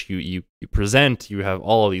publish, you present, you have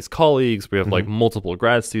all of these colleagues. We have like multiple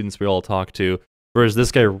grad students we all talk to. Whereas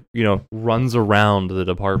this guy, runs around the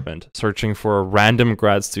department searching for a random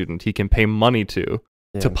grad student he can pay money to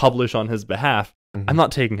to Yeah. publish on his behalf, Mhm. I'm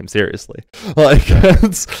not taking him seriously. Like,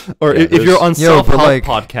 or Yeah, if you're there's- on Yo, but, self-help like-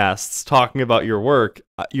 podcasts talking about your work,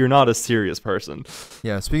 you're not a serious person.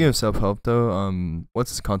 Yeah, speaking of self-help though, what's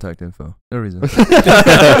his contact info? No reason.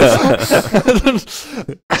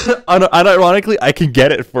 Unironically, I can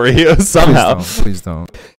get it for you somehow. Please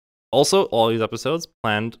don't. Also, all these episodes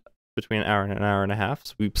planned between an hour and a half,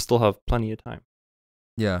 so we still have plenty of time.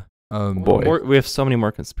 Yeah. Boy. We have so many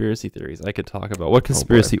more conspiracy theories I could talk about. What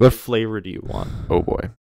conspiracy? What flavor do you want? Oh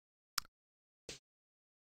boy.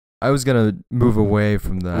 I was gonna move away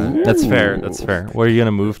from that. Ooh. That's fair. That's fair. Where are you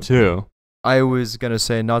gonna move to? I was gonna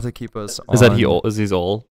say not to keep us on. Is that he old? Is he's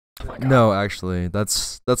old? No, actually,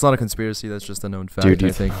 that's not a conspiracy. That's just a known fact. Dude, you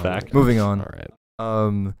I think. fact. Moving on. All right.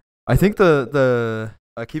 I think the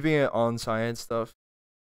keeping it on science stuff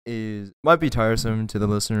might be tiresome to the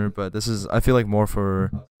listener, but this is, I feel like, more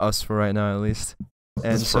for us for right now at least.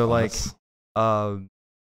 And This is so for like us.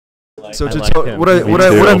 so I to like him. what I Me what I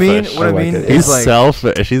too. what I mean Selfish. what I I like mean it. He's is like,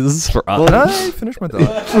 selfish. This is for us. can I finish my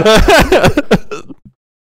thought?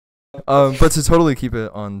 But to totally keep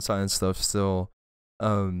it on science stuff still,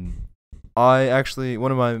 I actually,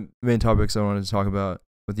 one of my main topics I wanted to talk about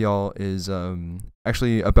with y'all is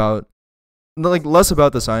actually about, like, less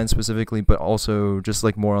about the science specifically, but also just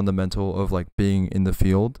like more on the mental of like being in the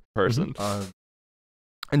field, person.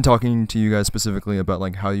 and talking to you guys specifically about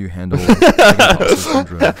like how you handle like, imposter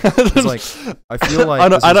syndrome. 'Cause, like, I feel like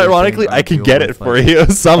this is a thing Unironically, I can deal get it with, for like, you all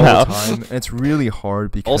the somehow. time, and it's really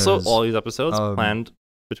hard because Also, all these episodes um, planned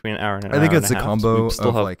between an hour and an I think hour it's and a a half, so combo we still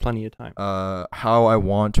of, have like, plenty of time. how I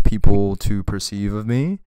want people to perceive of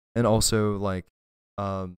me, and also like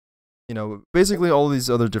basically all these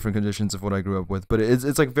other different conditions of what I grew up with. But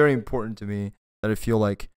it's like very important to me that I feel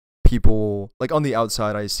like people, like, on the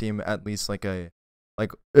outside I seem at least like a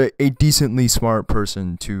decently smart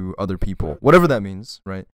person to other people, whatever that means,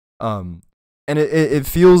 right? And it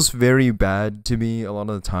feels very bad to me a lot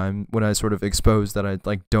of the time when I sort of expose that I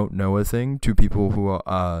like don't know a thing to people who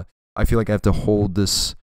I feel like I have to hold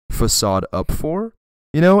this facade up for,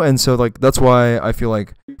 and so like that's why I feel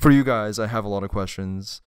like for you guys I have a lot of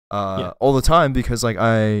questions all the time, because like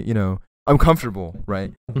I'm comfortable,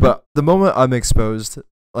 right? But the moment I'm exposed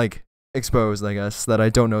I guess, that I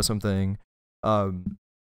don't know something,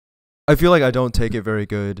 I feel like I don't take it very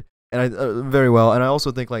good, and very well. And I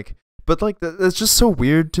also think like, but like that's just so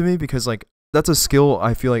weird to me, because like that's a skill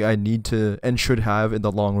I feel like I need to and should have in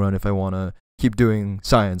the long run if I want to keep doing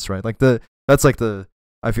science, right? Like that's like the,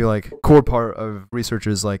 I feel like, core part of research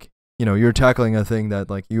is like, you're tackling a thing that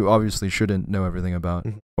like you obviously shouldn't know everything about,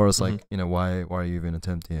 or else like, why are you even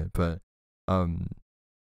attempting it? But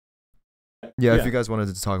yeah, if you guys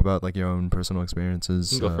wanted to talk about like your own personal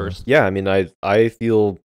experiences, Go first. Yeah, I mean, I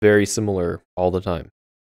feel very similar all the time.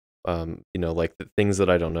 Like the things that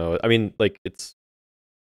I don't know. I mean, like it's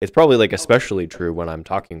probably like especially true when I'm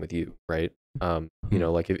talking with you, right?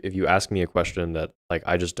 Like if you ask me a question that like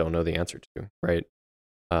I just don't know the answer to, right?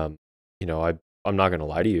 I'm not gonna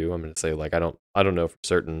lie to you. I'm gonna say like I don't know for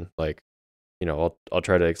certain. Like, I'll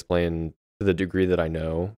try to explain to the degree that I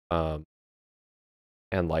know.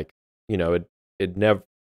 And like, it never,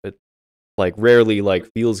 it like rarely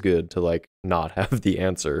like feels good to like not have the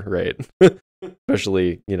answer, right?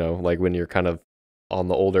 Especially, like when you're kind of on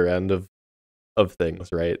the older end of things,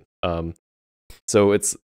 right? So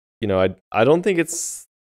it's, I don't think it's,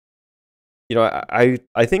 I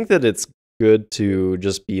think that it's good to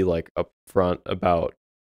just be like upfront about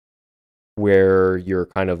where your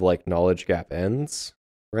kind of like knowledge gap ends,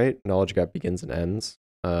 right? Knowledge gap begins and ends.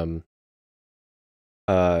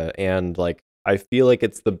 And like I feel like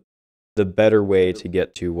it's the better way to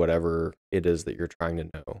get to whatever it is that you're trying to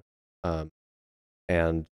know.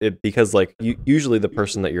 And because like usually the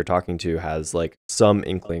person that you're talking to has like some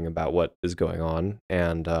inkling about what is going on,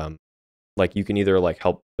 and like you can either like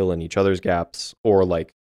help fill in each other's gaps, or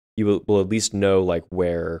like you will at least know like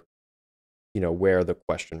where the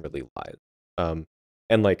question really lies.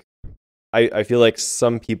 And like I feel like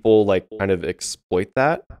some people like kind of exploit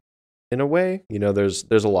that in a way. There's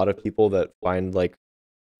a lot of people that find like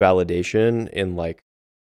validation in like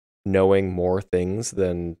knowing more things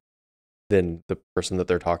than the person that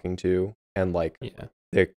they're talking to, and like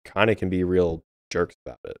they kind of can be real jerks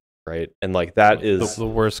about it, right? And like that is the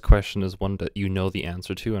worst question is one that you know the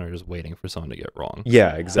answer to and are just waiting for someone to get wrong.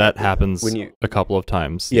 Yeah, exactly. That happens when you a couple of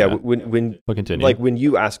times. yeah. When we'll continue. like when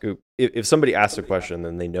you ask if somebody asks a question,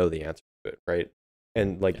 then they know the answer to it, right?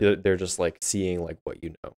 And like they're just like seeing like what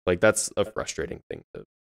you know. Like that's a frustrating thing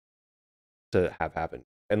to have happen.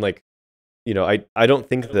 And like I don't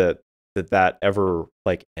think that ever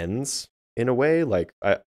like ends in a way. Like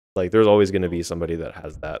Like there's always going to be somebody that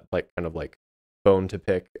has that like kind of like bone to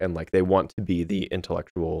pick, and like they want to be the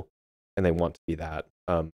intellectual, and they want to be that.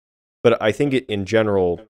 But I think in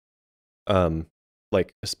general,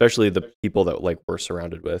 like especially the people that like we're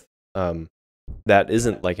surrounded with, that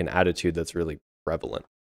isn't like an attitude that's really prevalent.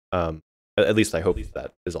 At least I hope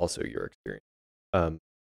that is also your experience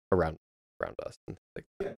around us. And like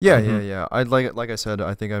that. Yeah. I like I said,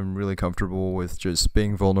 I think I'm really comfortable with just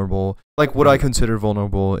being vulnerable. Like what I consider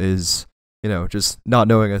vulnerable is, you know, just not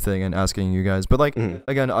knowing a thing and asking you guys. But like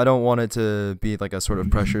again, I don't want it to be like a sort of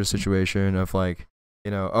pressure situation of like, you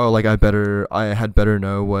know, oh, like I had better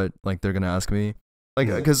know what like they're gonna ask me. Like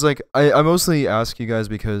because like I mostly ask you guys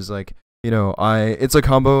because like, you know, it's a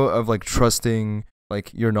combo of like trusting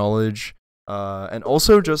like your knowledge, and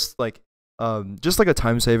also just like a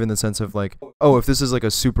time save in the sense of like, oh, if this is like a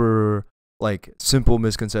super like simple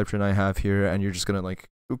misconception I have here, and you're just gonna like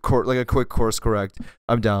like a quick course correct,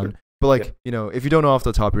 I'm down. But like, you know, if you don't know off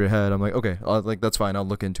the top of your head, I'm like, okay, like that's fine. I'll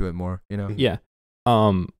look into it more. You know. Yeah.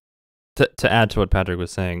 To add to what Patrick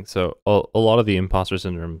was saying, so a lot of the imposter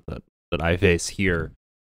syndrome that I face here,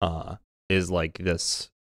 is like this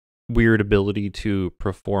weird ability to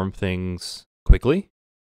perform things quickly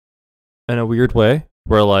in a weird way,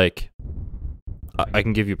 where like I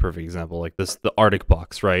can give you a perfect example, like the Arctic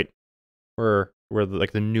box, right? Where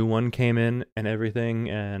like the new one came in and everything,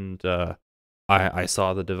 and I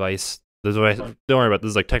saw the device. Don't worry about this.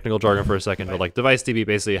 Is like technical jargon for a second, but like device DB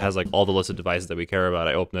basically has like all the listed devices that we care about.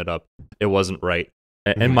 I opened it up, it wasn't right,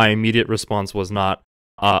 and my immediate response was not,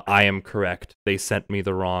 "I am correct. They sent me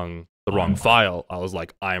the wrong file." I was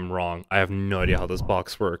like, "I'm wrong. I have no idea how this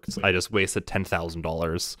box works. I just wasted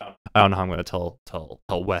 $10,000. I don't know how I'm going to tell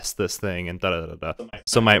Wes this thing and da da da da."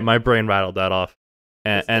 So my brain rattled that off.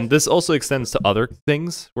 And this also extends to other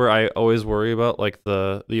things where I always worry about, like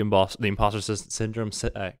the imposter syndrome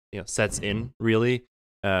sets in really.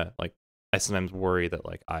 Like I sometimes worry that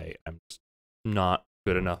like I'm just not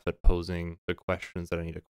good enough at posing the questions that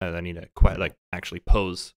I need to like actually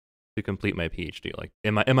pose to complete my PhD. Like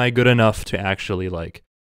am I good enough to actually like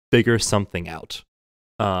figure something out?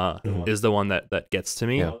 Is the one that gets to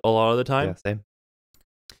me a lot of the time. Yeah,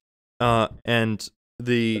 same. And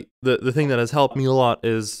the thing that has helped me a lot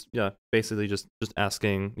is basically just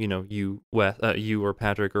asking, you know, you or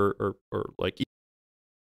Patrick or like, you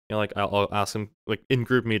know, like I'll ask him like in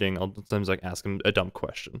group meeting, I'll sometimes like ask him a dumb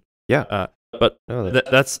question. But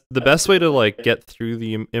that's the best way to like get through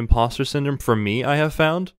the imposter syndrome for me, I have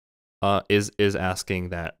found, is asking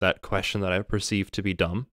that question that I perceive to be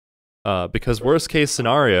dumb, because worst case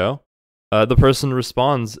scenario, the person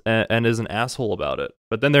responds and is an asshole about it.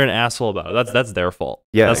 But then they're an asshole about it. That's their fault.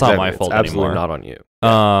 Yeah, that's exactly. not my fault it's absolutely anymore. Not on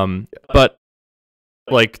you. But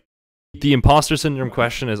like the imposter syndrome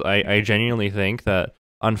question is, I genuinely think that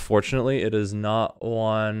unfortunately it is not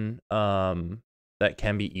one that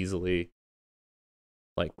can be easily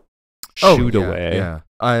like shooed away. Yeah.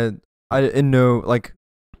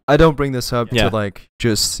 I don't bring this up to like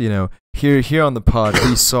just, you know, here on the pod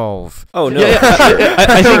we solve. Oh no.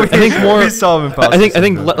 I think more we solve imposter I think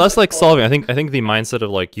syndrome. less like solving. I think the mindset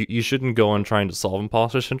of like you shouldn't go on trying to solve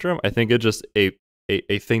imposter syndrome. I think it's just a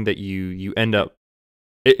thing that you end up,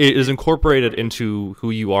 it is incorporated into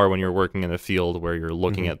who you are when you're working in a field where you're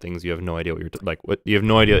looking at things you have no idea what you have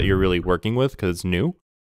no idea that you're really working with because it's new.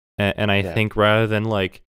 And I think rather than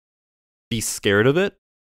like be scared of it,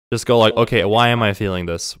 just go like, okay, why am I feeling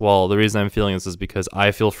this? Well, the reason I'm feeling this is because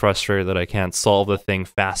I feel frustrated that I can't solve the thing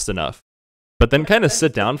fast enough. But then kind of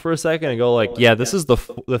sit down for a second and go like, yeah, this is the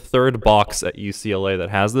third box at UCLA that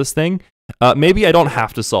has this thing. Maybe I don't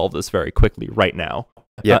have to solve this very quickly right now.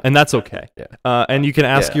 And that's okay. And you can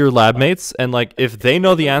ask your lab mates, and like if they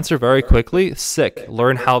know the answer very quickly, sick.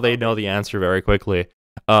 Learn how they know the answer very quickly.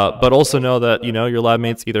 But also know that, you know, your lab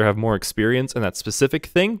mates either have more experience in that specific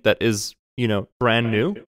thing that is, you know, brand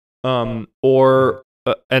new. Or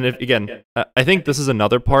and if again, I think this is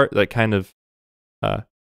another part that kind of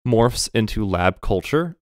morphs into lab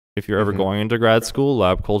culture. If you're ever going into grad school,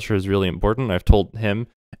 lab culture is really important. I've told him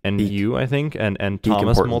and you, I think, and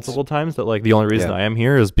Thomas multiple times that like the only reason I am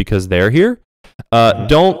here is because they're here.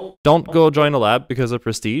 Don't go join a lab because of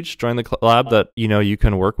prestige. Join the lab that you know you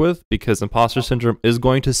can work with, because imposter syndrome is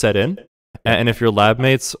going to set in. And if your lab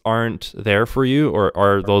mates aren't there for you, or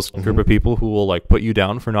are those group of people who will like put you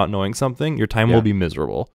down for not knowing something, your time will be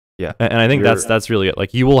miserable. And I think that's really it.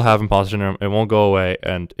 Like you will have imposter syndrome, it won't go away,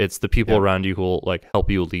 and it's the people around you who will like help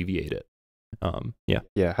you alleviate it.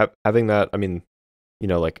 Having that, I mean, you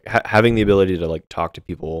know, like having the ability to like talk to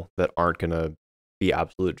people that aren't gonna be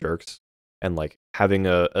absolute jerks, and like having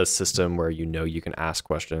a system where you know you can ask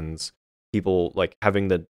questions people, like having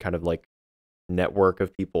the kind of like network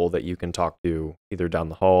of people that you can talk to either down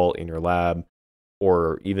the hall in your lab,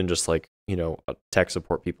 or even just like, you know, tech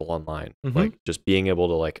support people online. Like just being able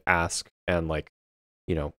to like ask and like,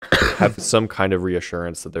 you know, have some kind of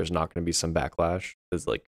reassurance that there's not going to be some backlash is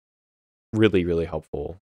like really, really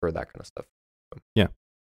helpful for that kind of stuff.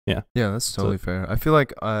 Yeah, that's totally fair. I feel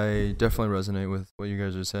like I definitely resonate with what you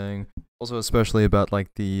guys are saying. Also, especially about like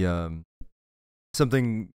the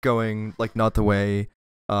something going like not the way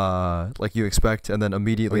like you expect, and then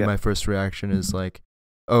immediately my first reaction is like,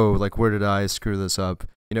 oh, like where did I screw this up?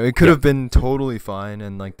 You know, it could have been totally fine,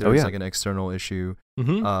 and like there's like an external issue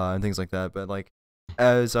and things like that. But like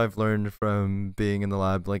as I've learned from being in the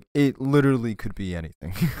lab, like it literally could be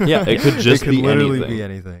anything. Yeah, it could just be literally anything. be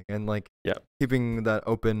anything. And like keeping that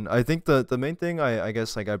open. I think the main thing I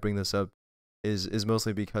guess like I bring this up is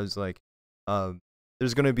mostly because like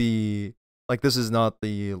there's gonna be like this is not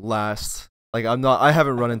the last, like I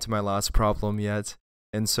haven't run into my last problem yet.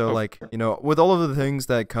 And so like, you know, with all of the things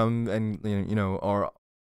that come and you know are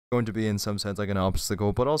going to be in some sense like an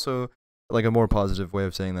obstacle, but also like a more positive way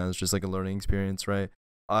of saying that is just like a learning experience, right?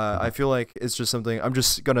 I feel like it's just something I'm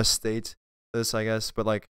just gonna state this, I guess, but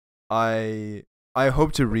like I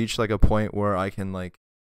hope to reach like a point where I can like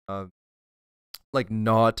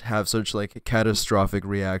not have such like catastrophic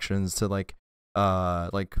reactions to like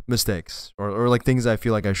mistakes or like things I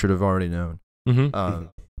feel like I should have already known.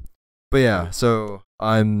 But yeah, so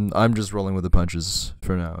I'm just rolling with the punches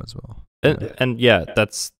for now as well. And yeah,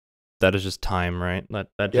 that is just time, right?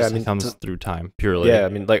 That just comes through time purely. Yeah, I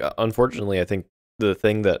mean, like unfortunately, I think the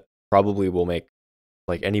thing that probably will make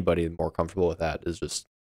like anybody more comfortable with that is just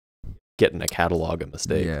getting a catalog of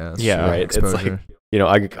mistakes. Yeah, right. Exposure. It's like, you know,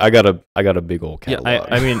 I got a big old catalog.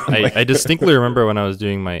 Yeah, I mean, I distinctly remember when I was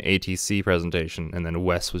doing my ATC presentation, and then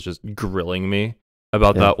Wes was just grilling me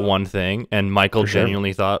about that one thing, and Michael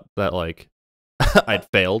genuinely thought that like I'd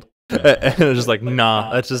failed, and it was just like,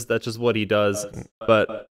 nah, that's just what he does.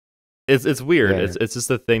 But it's weird. It's just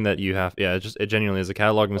the thing that you have. Yeah, it genuinely is a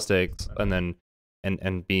catalog of mistakes, and then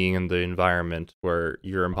and being in the environment where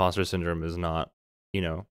your imposter syndrome is not, you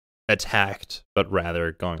know, attacked, but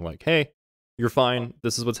rather going like, hey, you're fine.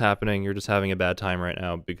 This is what's happening. You're just having a bad time right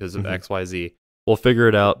now because of XYZ. We'll figure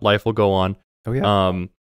it out. Life will go on. And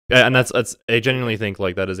that's I genuinely think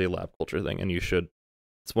like that is a lab culture thing, and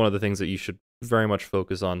it's one of the things that you should very much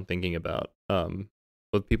focus on thinking about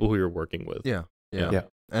with people who you're working with. Yeah.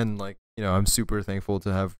 And like, you know, I'm super thankful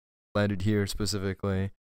to have landed here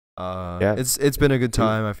specifically. It's been a good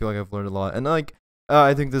time. I feel like I've learned a lot, and like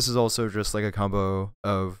I think this is also just like a combo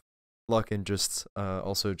of luck and just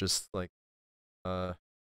also just like I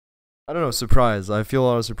don't know, surprise. I feel a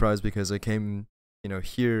lot of surprise because I came, you know,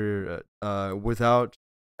 here without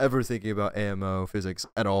ever thinking about AMO physics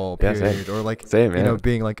at all, period. Or like you know,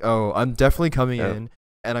 being like, oh, I'm definitely coming in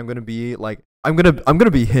and I'm gonna be like I'm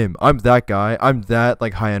gonna be him. I'm that guy. I'm that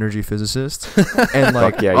like high energy physicist, and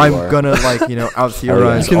like I'm gonna like, you know, out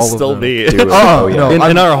theorize can all still of them. be. No,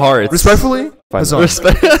 in our hearts. Respectfully, Hassan,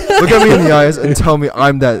 look at me in the eyes and tell me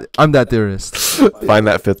I'm that theorist. Find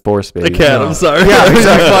that fifth force, baby. I can't. I'm sorry. Yeah,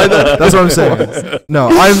 exactly. That's what I'm saying. No,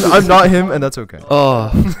 I'm not him, and that's okay.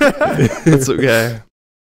 Oh, it's okay.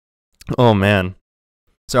 Oh man.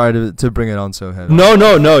 Sorry to bring it on so heavy. No,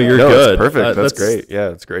 you're good. It's perfect. That's great.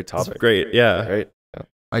 Yeah, it's a great topic. Great. Yeah. Great. Yeah.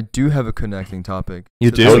 I do have a connecting topic.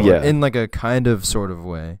 You do? Oh, yeah. In like a kind of sort of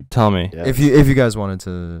way. Tell me. Yeah. If you guys wanted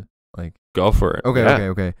to like go for it.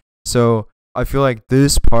 Okay. So I feel like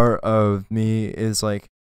this part of me is like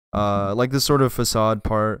this sort of facade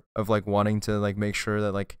part of like wanting to like make sure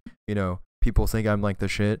that like, you know, people think I'm like the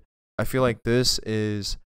shit. I feel like this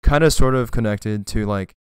is kind of sort of connected to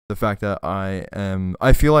like the fact that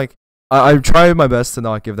I feel like I try my best to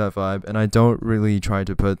not give that vibe, and I don't really try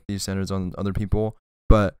to put these standards on other people,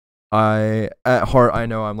 but at heart I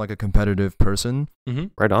know I'm like a competitive person.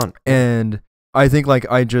 Right on. And I think like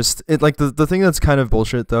the thing that's kind of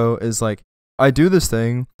bullshit though is like I do this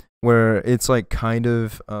thing where it's like kind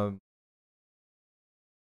of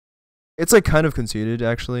conceited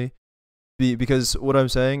actually, because what I'm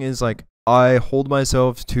saying is like I hold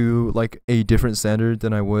myself to like a different standard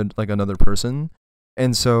than I would like another person,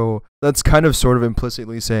 and so that's kind of sort of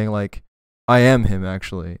implicitly saying like I am him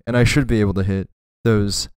actually, and I should be able to hit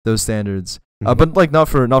those standards, but like not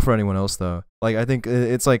for anyone else though. Like I think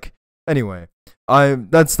it's like anyway,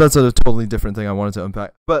 that's a totally different thing I wanted to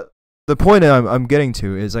unpack. But the point I'm getting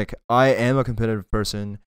to is like I am a competitive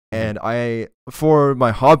person, and for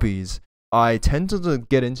my hobbies I tend to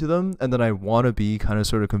get into them, and then I want to be kind of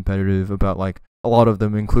sort of competitive about like a lot of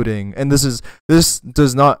them, including, and this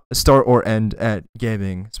does not start or end at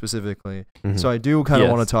gaming specifically. Mhm. So I do kind of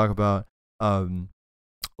Yes. want to talk about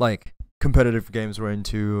like competitive games we're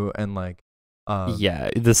into, and like Yeah,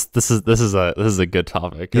 this is a good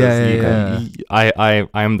topic. 'Cause Yeah.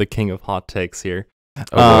 I'm the king of hot takes here.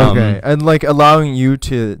 Okay, and like allowing you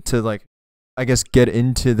to like, I guess, get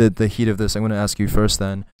into the heat of this. I'm going to ask you first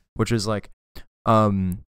then, which is like,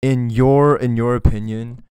 in your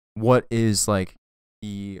opinion, what is like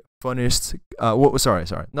the funnest?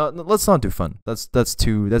 Sorry. No, let's not do fun. That's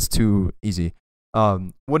too easy.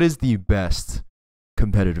 What is the best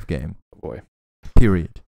competitive game? Oh boy.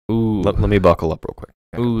 Period. Ooh, Let me buckle up real quick.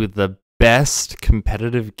 ooh, the best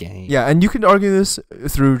competitive game. Yeah, and you can argue this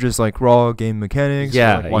through just like raw game mechanics,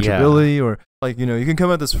 Yeah, or like watchability, or like, you can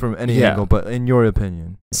come at this from any Yeah. angle. But in your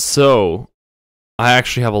opinion, So, I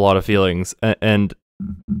actually have a lot of feelings, and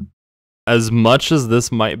as much as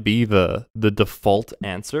this might be the default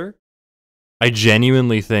answer, I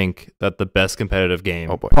genuinely think that the best competitive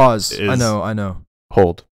game. Oh boy. pause. I Is- know.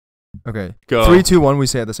 Hold. Okay. Go 3, 2, 1. We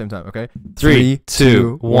say it at the same time. Okay. 3,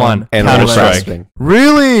 2, 1. Animal Counter-Strike. Crossing.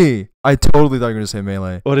 Really? I totally thought you were gonna say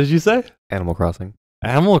Melee. What did you say? Animal Crossing.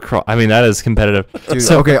 Animal Crossing. I mean, that is competitive. Dude,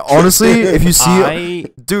 So- okay. Honestly, if you see, I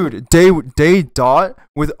dude, day dot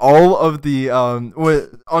with all of the on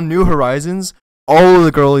New Horizons, all of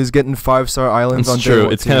the girlies getting 5-star islands It's on day true.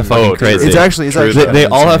 one It's too. kind of fucking crazy. It's actually They, kind they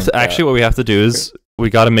of all have insane. to. Actually, what we have to do is we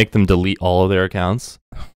got to make them delete all of their accounts,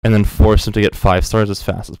 and then force them to get 5 stars as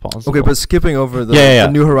fast as possible. Okay, but skipping over the, Yeah.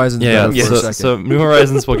 the New Horizons yeah. beta for a So, second. so New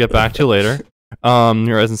Horizons we'll get back to later. New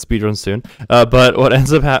Horizons speedrun soon. But what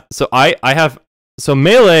ends up happening? So I have. So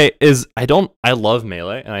Melee is. I love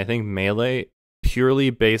Melee, and I think Melee, purely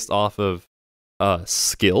based off of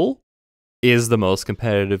skill, is the most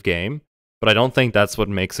competitive game. But I don't think that's what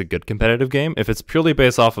makes a good competitive game. If it's purely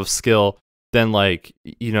based off of skill, then like,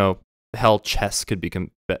 hell, chess could be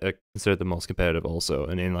considered the most competitive also,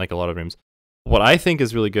 and in like a lot of games. What I think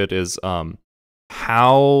is really good is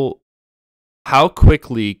how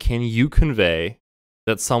quickly can you convey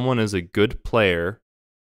that someone is a good player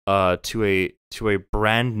to a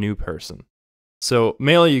brand new person. So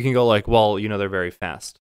Melee, you can go like, well, they're very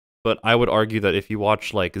fast. But I would argue that if you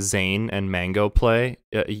watch like Zane and Mango play,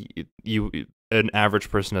 an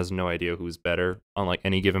average person has no idea who's better on like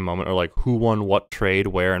any given moment, or like who won what trade,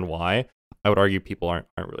 where, and why. I would argue people aren't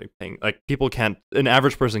really paying. Like an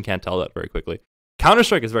average person can't tell that very quickly.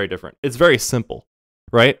 Counter-Strike is very different. It's very simple,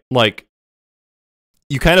 right? Like,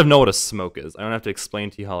 you kind of know what a smoke is. I don't have to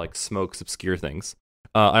explain to you how like smokes obscure things.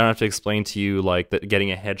 I don't have to explain to you like that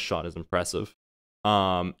getting a headshot is impressive.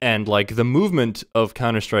 And like the movement of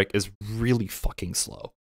Counter-Strike is really fucking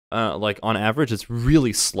slow. Like on average, it's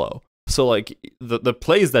really slow. So like the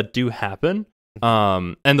plays that do happen,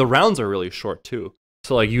 and the rounds are really short too.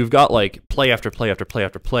 So like you've got like play after play after play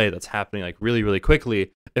after play that's happening like really, really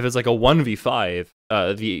quickly. If it's like a 1v5,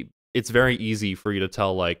 it's very easy for you to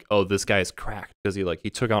tell like, oh, this guy's cracked because he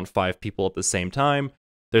took out 5 people at the same time.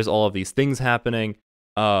 There's all of these things happening.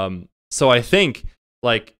 So I think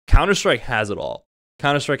like Counter-Strike has it all.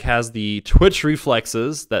 Counter-Strike has the twitch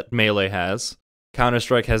reflexes that Melee has.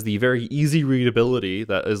 Counter-Strike has the very easy readability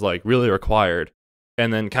that is like really required.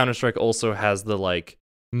 And then Counter-Strike also has the like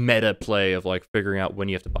meta play of like figuring out when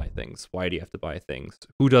you have to buy things. Why do you have to buy things?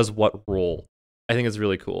 Who does what role? I think it's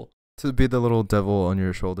really cool. To be the little devil on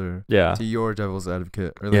your shoulder. Yeah. To your devil's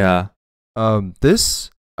advocate. Earlier. Yeah.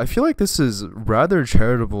 I feel like this is rather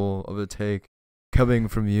charitable of a take coming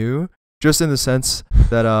from you, just in the sense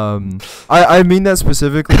that I mean that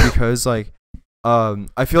specifically because like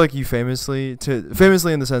I feel like you famously in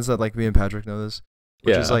the sense that like me and Patrick know this,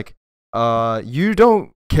 which is like you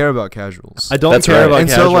don't care about casuals. I don't That's care right. about And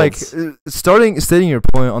casuals. so like stating your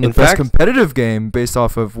point on the In best fact- competitive game based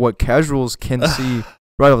off of what casuals can see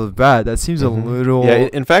right off the bat, that seems a little Yeah,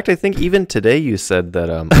 in fact, I think even today you said that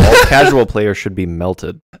all casual players should be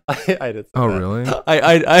melted. I did. Say Oh that. really? How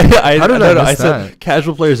did I miss said that?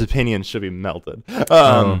 casual players' opinions should be melted.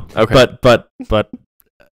 Okay. But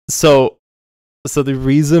so the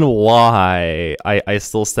reason why I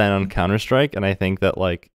still stand on Counter-Strike, and I think that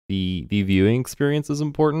like the viewing experience is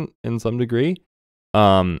important in some degree,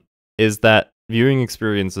 is that viewing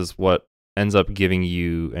experience is what ends up giving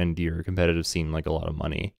you and your competitive scene like a lot of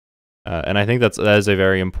money. And I think that is a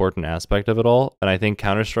very important aspect of it all. And I think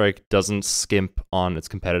Counter-Strike doesn't skimp on its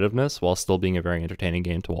competitiveness while still being a very entertaining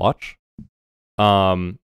game to watch.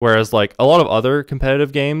 Whereas like a lot of other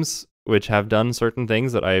competitive games which have done certain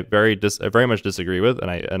things that I very much disagree with,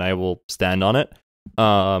 and I will stand on it,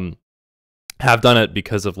 have done it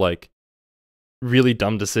because of like really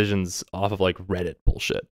dumb decisions off of like Reddit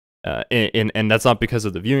bullshit. And that's not because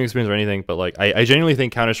of the viewing experience or anything, but like I genuinely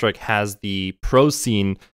think Counter-Strike has the pro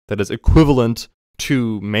scene that is equivalent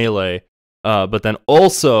to Melee, but then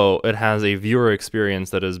also it has a viewer experience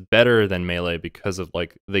that is better than Melee because of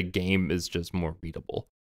like the game is just more readable.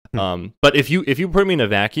 But if you put me in a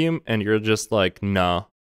vacuum and you're just like, nah,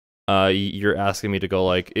 you're asking me to go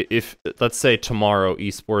like, if let's say tomorrow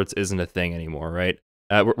esports isn't a thing anymore, right?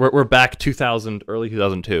 We're back 2000, early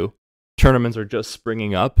 2002. Tournaments are just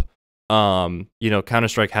springing up.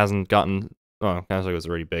 Counter-Strike hasn't gotten. Well, Counter-Strike was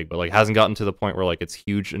already big, but like hasn't gotten to the point where like it's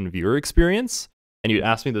huge in viewer experience. And you'd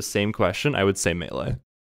ask me the same question, I would say Melee.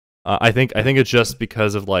 I think it's just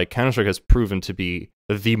because of like Counter-Strike has proven to be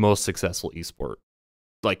the most successful esport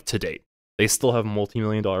like to date. They still have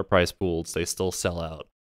multi-million-dollar prize pools. They still sell out.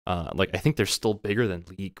 I think they're still bigger than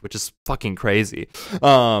League, which is fucking crazy.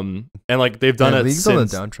 And like they've done it League's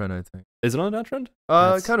since. on the downtrend, I think. Is it on a downtrend?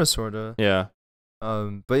 Kind of, sorta. Yeah.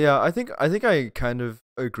 But yeah, I think I kind of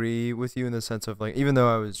agree with you in the sense of like, even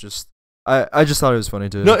though I was just, I just thought it was funny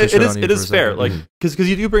to. No, to shit on you it for is a fair. second. Like, because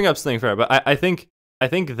you do bring up something fair, but I think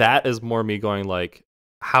that is more me going like,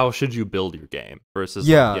 how should you build your game versus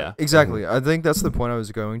yeah, exactly. I think that's the point I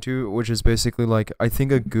was going to, which is basically like, I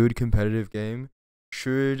think a good competitive game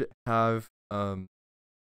should have a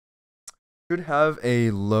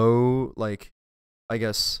low, like, I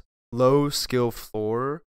guess low skill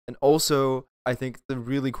floor, and also I think the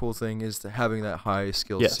really cool thing is having that high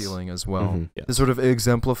skill ceiling as well, to sort of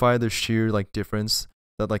exemplify the sheer like difference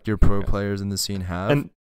that like your pro players in the scene have.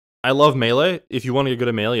 And I love Melee. If you want to get good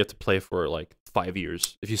at Melee, you have to play for like 5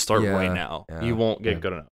 years. If you start right now, you won't get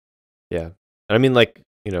good enough. Yeah, and I mean, like,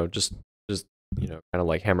 just kind of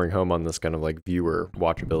like hammering home on this kind of like viewer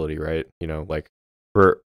watchability, right? Like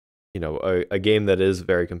for a game that is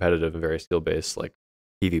very competitive and very skill based, like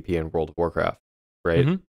PvP and World of Warcraft, right?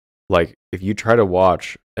 Mm-hmm. Like if you try to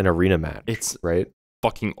watch an arena match, it's right,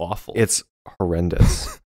 fucking awful. It's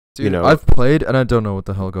horrendous. Dude, I've played and I don't know what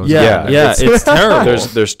the hell goes on. Yeah, it's terrible.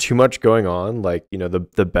 There's too much going on. Like,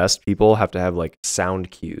 the best people have to have like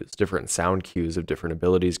different sound cues of different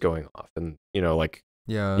abilities going off, and like.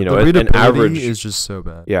 Yeah, the readability an average is just so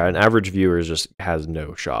bad. Yeah, an average viewer just has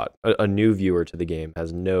no shot. A new viewer to the game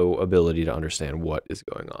has no ability to understand what is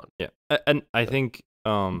going on. Yeah, and I think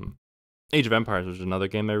Age of Empires, which is another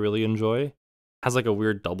game I really enjoy, has like a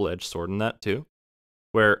weird double-edged sword in that too,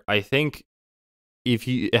 where I think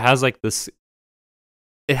it has like this.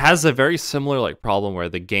 It has a very similar like problem where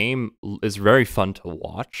the game is very fun to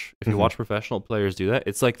watch. If you watch professional players do that,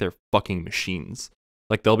 it's like they're fucking machines.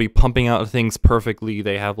 Like they'll be pumping out things perfectly.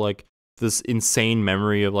 They have like this insane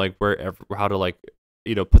memory of like how to like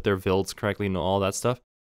put their builds correctly and all that stuff.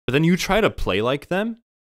 But then you try to play like them,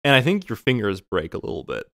 and I think your fingers break a little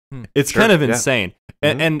bit. It's kind of insane.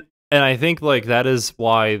 And I think like that is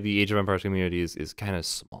why the Age of Empires community is kind of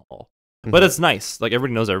small. But it's nice. Like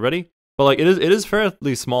everybody knows everybody. But like it is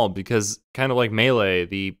fairly small because kind of like Melee,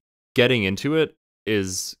 the getting into it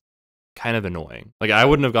is kind of annoying. Like I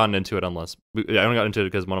wouldn't have gotten into it unless I only got into it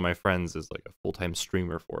because one of my friends is like a full-time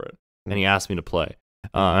streamer for it, and he asked me to play,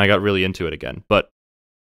 and I got really into it again. But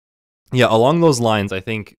yeah, along those lines, I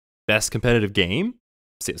think best competitive game,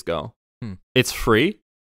 CS:GO. It's free.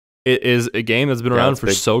 It is a game that's been around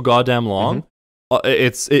for so goddamn long.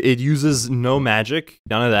 It uses no magic,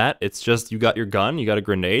 none of that. It's just you got your gun, you got a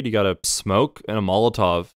grenade, you got a smoke and a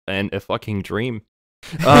Molotov and a fucking dream.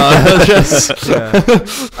 I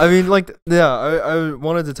mean, like, I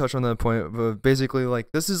wanted to touch on that point, but basically,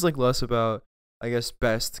 like, this is like less about, I guess,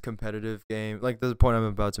 best competitive game. Like, the point I'm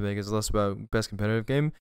about to make is less about best competitive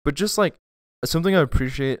game, but just like something I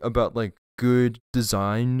appreciate about like good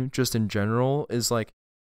design, just in general, is like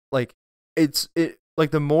it's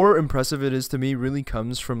like the more impressive it is to me really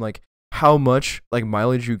comes from like how much like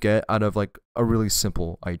mileage you get out of like a really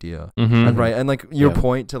simple idea. And right, and like your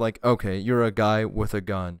point to like, okay, you're a guy with a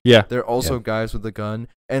gun, there are also guys with a gun,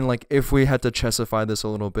 and like if we had to chessify this a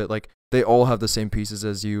little bit, like they all have the same pieces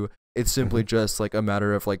as you. It's simply just like a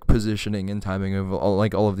matter of like positioning and timing of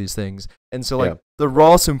all of these things. And so like the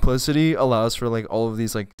raw simplicity allows for like all of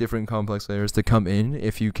these like different complex layers to come in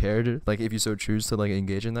if you cared, like if you so choose to like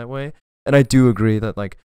engage in that way. And I do agree that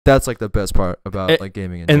like that's like the best part about like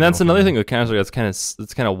gaming. And that's another thing with Counter-Strike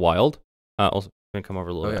that's kind of wild. Also, gonna come over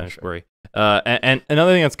a little bit. Worry. And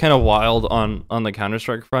another thing that's kind of wild on the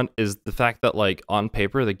Counter-Strike front is the fact that like on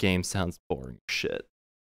paper the game sounds boring as shit.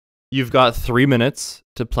 You've got 3 minutes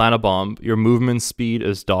to plant a bomb. Your movement speed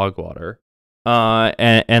is dog water.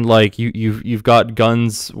 And like you've got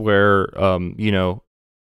guns where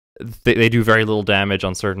they do very little damage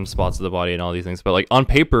on certain spots of the body and all these things. But like on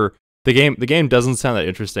paper, the game doesn't sound that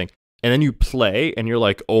interesting. and then you play, and you're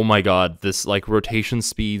like, oh my god, this like rotation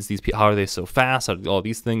speeds, how are they so fast? How do all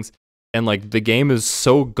these things, and like the game is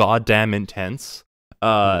so goddamn intense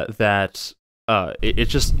that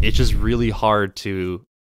it's just really hard to.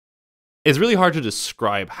 It's really hard to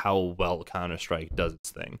describe how well Counter-Strike does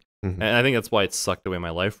its thing, and I think that's why it sucked away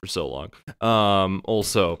my life for so long.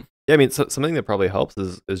 Also. Yeah, I mean, something that probably helps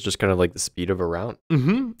is just kind of like the speed of a round.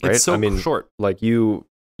 Right? It's so short. Like you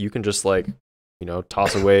can just like,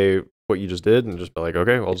 toss away what you just did and just be like,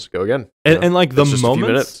 okay, I'll just go again. And like the just moments, a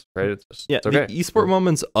few minutes, right? It's okay. The esport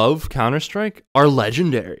moments of Counter-Strike are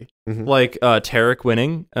legendary. Like Tarek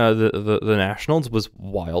winning the nationals was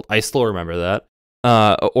wild. I still remember that.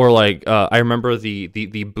 Or like I remember the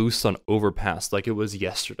boost on Overpass, like it was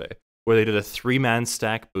yesterday, where they did a 3-man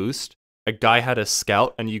stack boost. A guy had a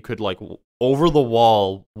scout, and you could like over the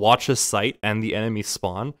wall watch a sight and the enemy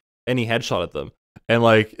spawn, and he headshotted them, and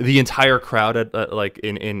like the entire crowd at like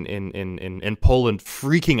in Poland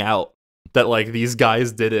freaking out that like these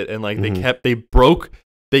guys did it, and like they kept a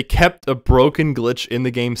broken glitch in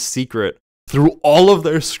the game secret through all of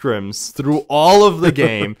their scrims, through all of the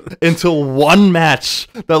game, until one match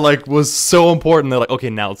that like was so important. They're like, okay,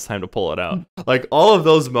 now it's time to pull it out. Like all of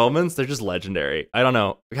those moments, they're just legendary. I don't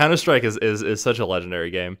know. Counter-Strike is such a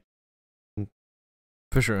legendary game.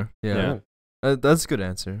 For sure. Yeah. That's a good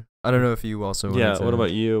answer. I don't know if you also. Yeah. What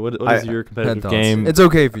about you? What is your competitive game? It's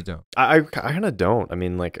okay if you don't. I kind of don't. I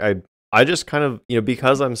mean, like I just kind of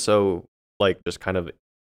because I'm so like just kind of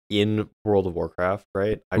in World of Warcraft,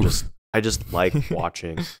 right? I just like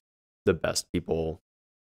watching the best people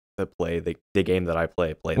that play the game that I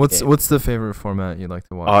play. What's the favorite format you like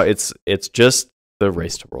to watch? It's just the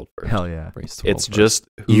Race to World first. Hell yeah. It's just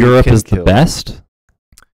who Europe can is the kill. best.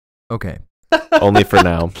 Okay. Only for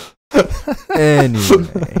now. Anyway.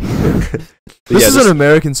 This is an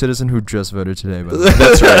American citizen who just voted today, by the way.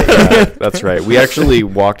 That's right. Yeah, that's right. We actually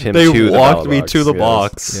walked him to the walked me box, to the yes.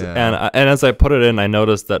 box. Yeah. And as I put it in, I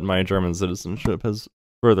noticed that my German citizenship has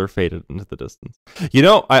further faded into the distance.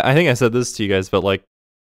 I think I said this to you guys, but like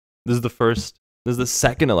this is the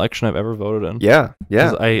second election I've ever voted in. Yeah.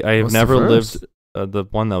 I've never lived the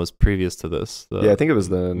one that was previous to this. I think it was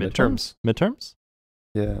the midterms. Midterms?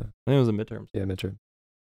 Yeah. I think it was the midterms. Yeah, midterm.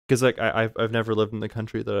 Because like I've never lived in the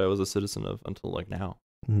country that I was a citizen of until like now.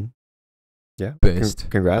 Yeah. Based.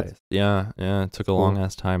 Congrats. Yeah. It took a long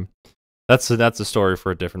ass time. That's a story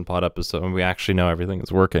for a different pod episode, and we actually know everything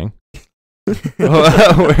is working. That's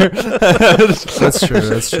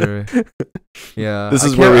true. Yeah. This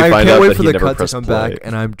is where we find out that he never pressed come play. back,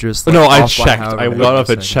 and I'm just like, no, I checked. I got up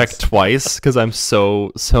and checked twice because I'm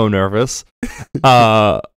so nervous.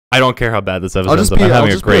 I don't care how bad this episode is. I'm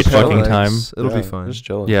having a great fucking time. It'll be fun. Just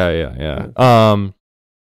chilling. Yeah.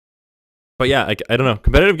 But yeah, I don't know.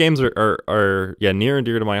 Competitive games are near and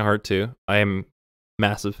dear to my heart too. I am a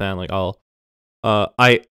massive fan. Like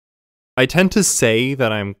I tend to say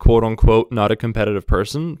that I'm quote unquote not a competitive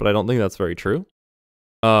person, but I don't think that's very true.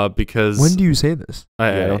 Because when do you say this?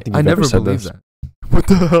 I don't think I never believed that. What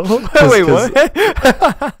the hell? Wait, what?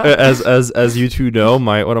 as you two know,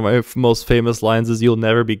 one of my most famous lines is "You'll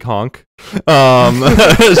never be conk."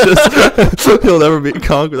 It's just you'll never be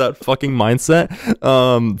conk with that fucking mindset.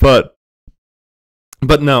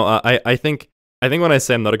 But no, I think when I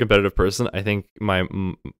say I'm not a competitive person, I think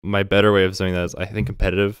my better way of saying that is I think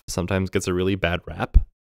competitive sometimes gets a really bad rap,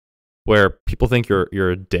 where people think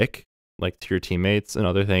you're a dick, like to your teammates and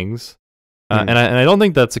other things. And I don't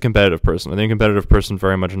think that's a competitive person. I think a competitive person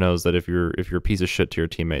very much knows that if you're a piece of shit to your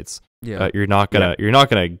teammates, you're not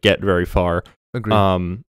gonna get very far. Agreed.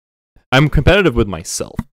 I'm competitive with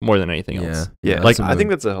myself more than anything else. Yeah. Like I think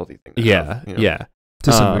that's a healthy thing. Yeah.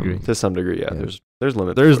 To some degree. To some degree, yeah. There's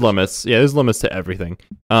limits. There's limits. Yeah, there's limits to everything.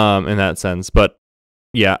 In that sense, but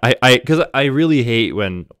yeah, because I really hate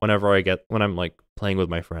when I'm like playing with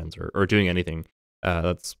my friends or doing anything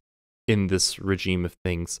that's in this regime of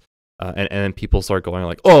things. And then people start going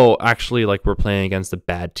like, oh, actually, like we're playing against a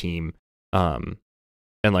bad team, and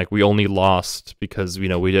like we only lost because we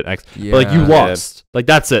did X. Yeah. But, like you lost, like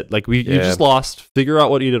that's it. Like you just lost. Figure out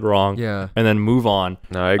what you did wrong, and then move on.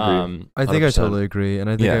 No, I agree. I think 100%. I totally agree, and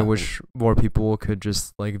I think I wish more people could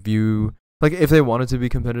just like view, like if they wanted to be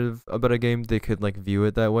competitive about a game, they could like view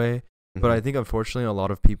it that way. But I think unfortunately a lot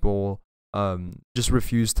of people just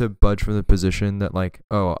refuse to budge from the position that like,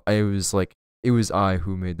 oh, it was I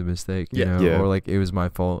who made the mistake, you know, or like it was my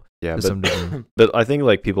fault. Yeah, to some degree. But I think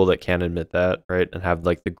like people that can admit that, right, and have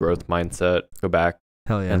like the growth mindset, go back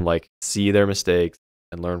and like see their mistakes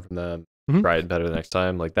and learn from them, try it better the next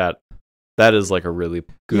time, like that is like a really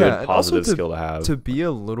good positive skill to have. To be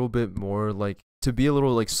a little bit more like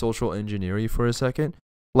social engineering for a second,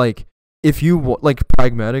 like if you like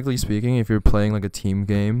pragmatically speaking, if you're playing like a team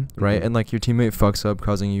game, right, Mhm. and like your teammate fucks up,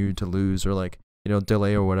 causing you to lose or like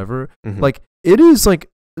delay or whatever, Mhm. like it is like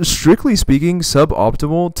strictly speaking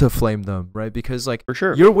suboptimal to flame them, right? Because like For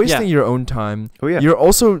sure. you're wasting your own time. Oh yeah. You're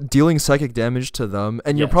also dealing psychic damage to them,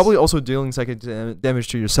 and you're Yes. probably also dealing psychic damage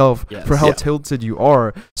to yourself Yes. for how Yeah. tilted you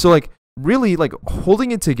are. So like really like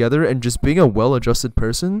holding it together and just being a well-adjusted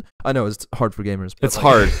person. I know it's hard for gamers. But It's like,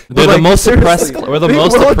 hard. but, They're the like, most suppressed. seriously, We're the being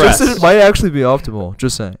most well-adjusted suppressed. might actually be optimal.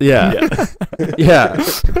 Just saying. Yeah. Yeah.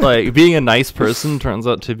 Like being a nice person turns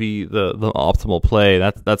out to be the optimal play.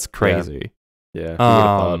 That's crazy. Yeah. Who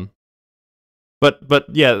would've thought? But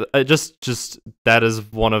yeah, just that is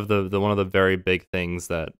one of the very big things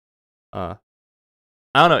that I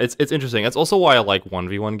don't know. It's interesting. That's also why I like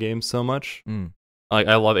 1v1 games so much. Mm. Like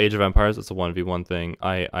I love Age of Empires. It's a 1v1 thing.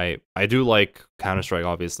 I do like Counter-Strike.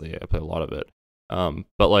 Obviously, I play a lot of it.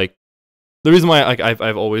 But like the reason why like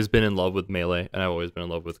I've always been in love with Melee, and I've always been in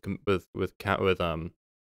love with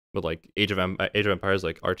like Age of Empires,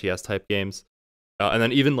 like RTS type games, and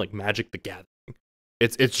then even like Magic the Gathering.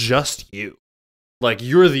 It's just you. Like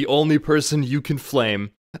you're the only person you can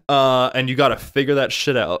flame, and you got to figure that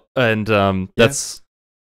shit out. And that's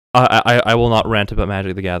I will not rant about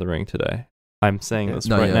Magic the Gathering today. I'm saying this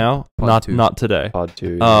Not right yet. now, Pod 2. not today. Pod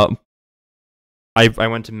 2. I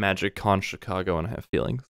went to Magic Con Chicago and I have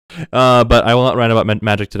feelings. But I will not rant about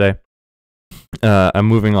Magic today. I'm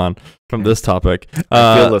moving on from this topic.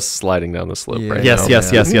 I feel us sliding down the slope right Yes, now.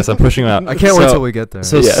 yes. I'm pushing out. I can't wait till we get there.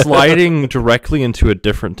 So Yeah. sliding directly into a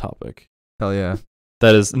different topic Hell yeah.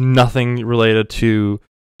 that is nothing related to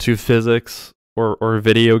physics or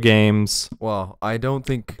video games. Well, I don't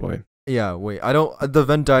think. Boy. Yeah. Wait. I don't. The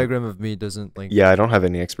Venn diagram of me doesn't like. Yeah, I don't have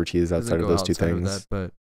any expertise doesn't outside of go those two outside of things.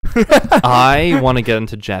 that, but I want to get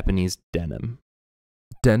into Japanese denim.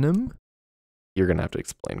 denim. You're gonna have to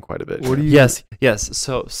explain quite a bit. What do you? Yes.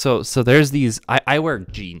 So there's these. I wear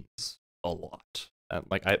jeans a lot.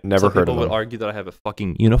 Like I Never some heard people of would them. argue that I have a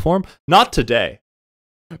fucking uniform. Not today.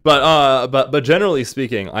 But generally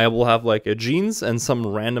speaking, I will have like a jeans and some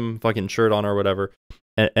random fucking shirt on or whatever.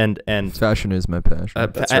 And Fashion is my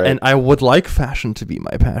passion. That's right. and I would like fashion to be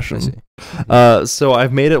my I passion. see. So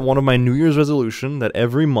I've made it one of my New Year's resolution that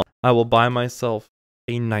every month I will buy myself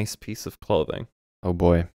a nice piece of clothing. Oh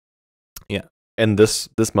boy. Yeah. And this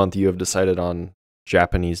month you have decided on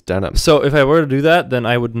Japanese denim. So if I were to do that, then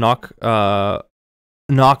I would knock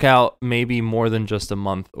out maybe more than just a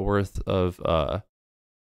month worth of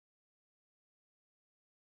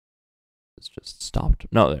it's just stopped.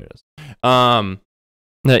 No, there it is.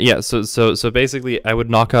 Yeah, so basically I would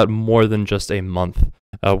knock out more than just a month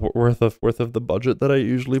worth of the budget that I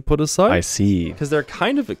usually put I aside see. because they're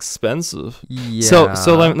kind of expensive. Yeah.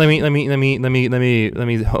 So let me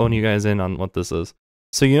hone you guys in on what this is.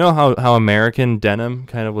 So you know how American denim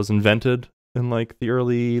kind of was invented in like the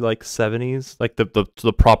early like 70s, like the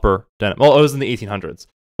proper denim. Well, it was in the 1800s,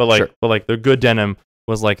 but like the good denim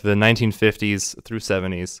was like the 1950s through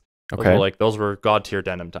 70s. Okay. Those were god tier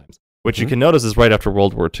denim times, which you Mhm. can notice is right after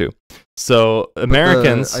World War II. So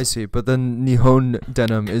Americans. I see, but then Nihon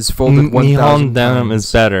denim is folded 1,000 Nihon denim times.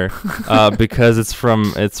 is better because it's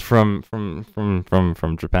from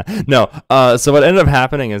Japan. No, so what ended up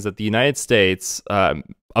happening is that the United States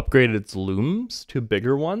upgraded its looms to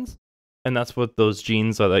bigger ones, and that's what those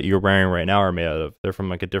jeans that you're wearing right now are made out of. They're from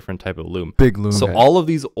like a different type of loom. Big loom. So all of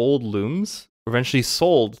these old looms eventually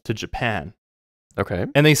sold to Japan, Okay.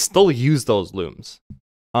 and they still use those looms.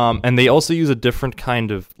 And they also use a different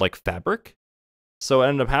kind of like fabric. So what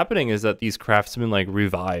ended up happening is that these craftsmen like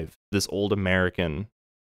revive this old American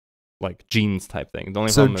like jeans type thing. The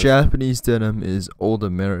only So problem is Japanese denim is old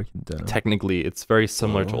American denim. technically it's very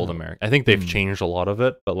similar to old Oh. American. I think they've Hmm. changed a lot of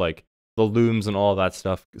it, but like the looms and all that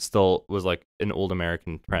stuff still was like an old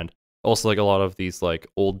American trend. Also, like a lot of these like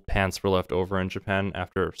old pants were left over in Japan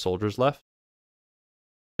after soldiers left.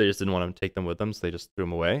 They just didn't want to take them with them, so they just threw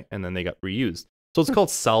them away, and then they got reused. So it's called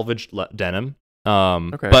salvaged denim.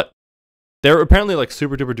 Okay. But they're apparently like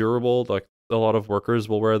super duper durable. Like a lot of workers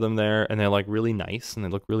will wear them there, and they're like really nice, and they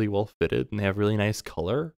look really well fitted, and they have really nice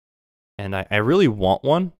color. And I really want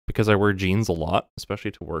one because I wear jeans a lot,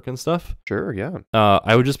 especially to work and stuff. Sure, yeah.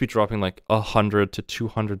 I would just be dropping like $100 to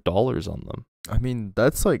 $200 on them. I mean,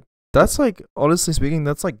 that's like honestly speaking,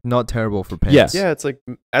 that's like not terrible for pants. Yes. Yeah, it's like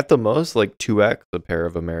at the most like 2x a pair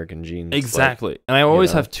of American jeans. Exactly. And I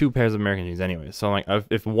always know. have two pairs of American jeans anyway. So I'm like,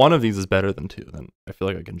 if one of these is better than two, then I feel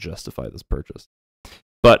like I can justify this purchase.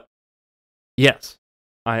 But yes,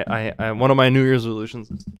 I one of my New Year's resolutions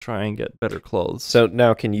is to try and get better clothes. So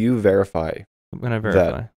now can you verify I'm gonna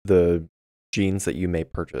verify. that the jeans that you may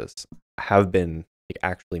purchase have been like,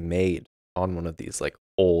 actually made on one of these like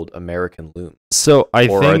old American looms, So I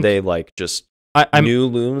or think are they like just I'm new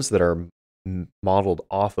looms that are modeled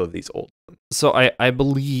off of these old looms? so I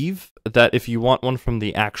believe that if you want one from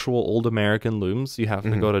the actual old American looms, you have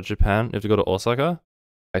to go to Japan. You have to go to Osaka,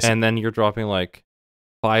 I see. and then you're dropping like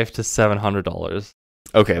 $500 to $700.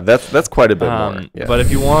 Okay, that's quite a bit more. Yeah. But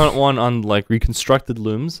if you want one on like reconstructed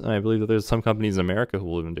looms, and I believe that there's some companies in America who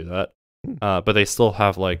will even do that, but they still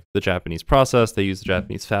have like the Japanese process. They use the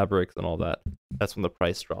Japanese fabrics and all that. That's when the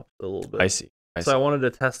price drops a little bit. I see. So I wanted to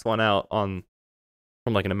test one out from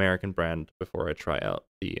like an American brand before I try out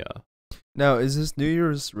the. Now, is this New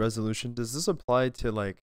Year's resolution? Does this apply to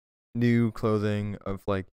like new clothing of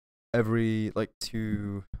like every like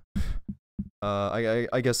two?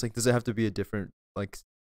 I guess like does it have to be a different like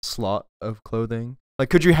slot of clothing? Like,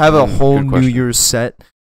 could you have a whole good New question. Year's set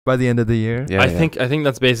by the end of the year? Yeah, I think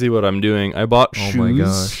that's basically what I'm doing. I bought shoes. Oh my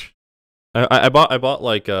gosh. I bought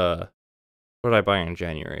like what did I buy in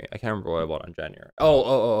January? I can't remember what I bought in January.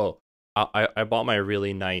 Oh. I bought my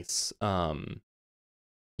really nice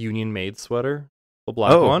Union made sweater, the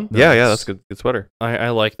black one. Yeah, Nice. that's good sweater. I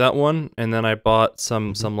like that one, and then I bought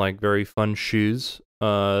some like very fun shoes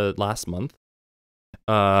last month.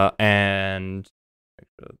 And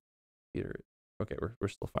okay, we're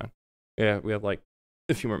still fine. Yeah, we have like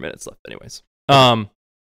a few more minutes left, anyways.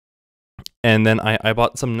 And then I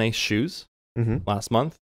bought some nice shoes last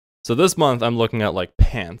month. So this month I'm looking at like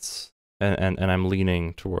pants, and I'm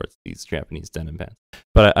leaning towards these Japanese denim pants.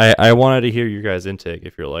 But I wanted to hear your guys' intake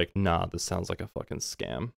if you're like, nah, this sounds like a fucking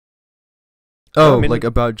scam. Oh, I mean, like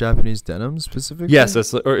about Japanese denim specifically?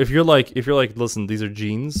 Yes, or if you're like, listen, these are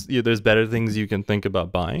jeans. Yeah, there's better things you can think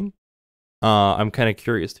about buying. I'm kind of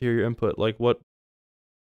curious to hear your input. Like, what?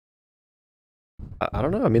 I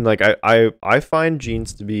don't know. I mean, like I find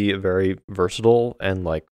jeans to be a very versatile and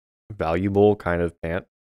like valuable kind of pant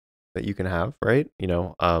that you can have, right? You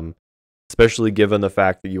know, especially given the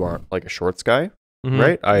fact that you aren't like a shorts guy,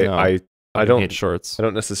 right? I don't hate shorts. I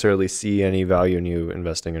don't necessarily see any value in you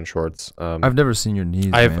investing in shorts. I've never seen your knees.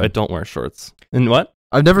 I man. don't wear shorts. And what?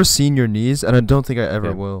 I've never seen your knees, and I don't think I ever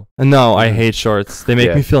Yeah. will. No, I hate shorts. They make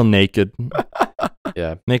Yeah. me feel naked.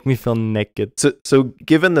 Yeah. Make me feel naked. So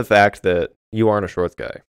given the fact that you aren't a shorts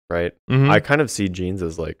guy, right? Mhm. I kind of see jeans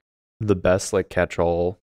as like the best like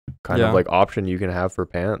catch-all kind Yeah. of like option you can have for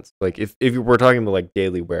pants. Like if we're talking about like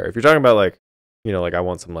daily wear, if you're talking about like, you know, like I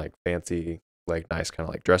want some like fancy, like nice kind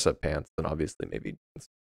of like dress up pants, then obviously maybe jeans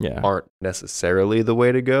Yeah. aren't necessarily the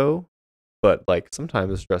way to go. But like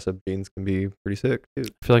sometimes dress up jeans can be pretty sick too.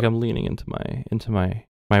 I feel like I'm leaning into my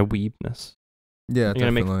weebness. Yeah, You're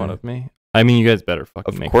gonna make definitely. fun of me. I mean, you guys better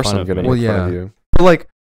fucking Of make course fun I'm of gonna me. Well, make fun yeah. of you. But like,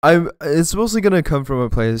 it's mostly gonna come from a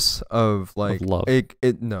place of like love.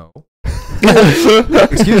 No.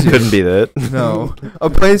 Excuse you. Couldn't be that. No, a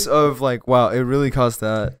place of like, wow, it really cost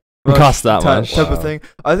that. It cost that type, much. type Wow. of thing.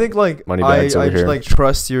 I think like Money I bags over just here. like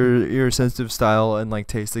trust your sense of style and like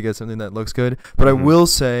taste to get something that looks good. But I Mhm. will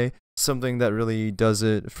say something that really does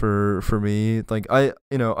it for me. Like I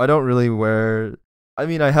don't really wear. I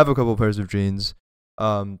mean, I have a couple pairs of jeans.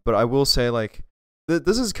 But I will say like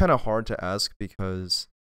this is kind of hard to ask because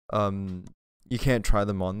you can't try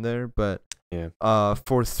them on there. But Yeah.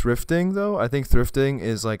 for thrifting though, I think thrifting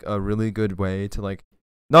is like a really good way to like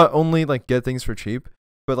not only like get things for cheap,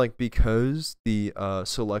 but like because the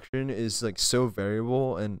selection is like so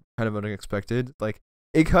variable and kind of unexpected, like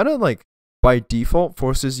it kind of like by default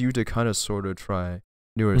forces you to kind of sort of try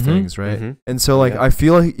newer Mhm. things, right? Mhm. And so like Yeah. I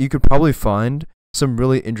feel like you could probably find some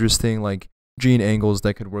really interesting like jean angles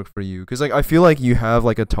that could work for you, because like I feel like you have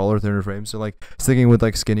like a taller, thinner frame, so like sticking with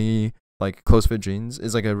like skinny like close fit jeans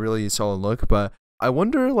is like a really solid look. But I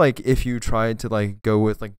wonder like if you tried to like go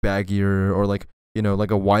with like baggier or like, you know,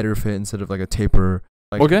 like a wider fit instead of like a taper.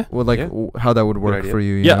 Like, Okay. well, like Yeah. how that would work idea. for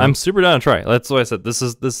you. Yeah, know? I'm super down to try. That's what I said.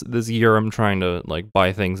 This year I'm trying to like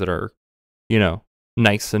buy things that are, you know,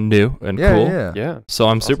 nice and new and yeah, cool. yeah. Yeah. So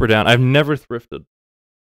I'm super down. I've never thrifted.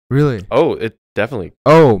 Really? Oh, it definitely.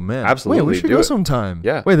 Oh man. Absolutely, Wait, we should do go it. sometime.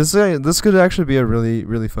 Yeah. Wait, this could actually be a really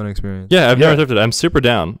really fun experience. Yeah, I've Yeah. never thrifted. I'm super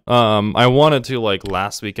down. I wanted to like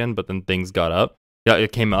last weekend, but then things got up. Yeah,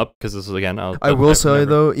 it came up because this is again. I will say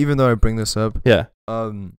though, even though I bring this up, Yeah.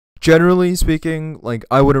 generally speaking, like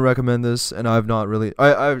I wouldn't recommend this, and I've not really.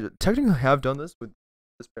 I technically have done this with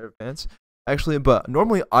this pair of pants, actually, but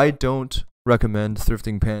normally I don't recommend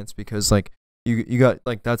thrifting pants because like you got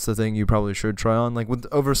like that's the thing you probably should try on, like with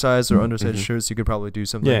oversized or undersized Mhm. shirts you could probably do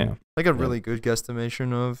something Yeah. like a really good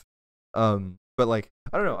guesstimation of. But like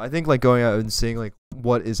I don't know, I think like going out and seeing like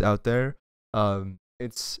what is out there,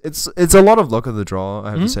 it's a lot of luck of the draw,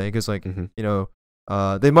 I have to Mhm. say, because like Mhm. you know,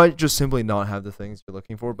 They might just simply not have the things you're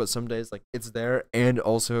looking for, but some days like it's there and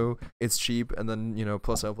also it's cheap, and then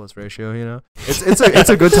plus L plus ratio. It's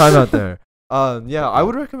a good time out there. Yeah, I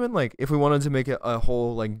would recommend like if we wanted to make it a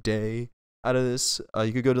whole like day out of this,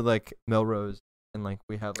 you could go to like Melrose and like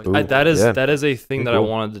we have like Ooh. that is Yeah. that is a thing that I Cool.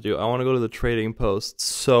 wanted to do. I want to go to the Trading Post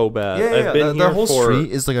so bad. yeah. I've been The here whole for.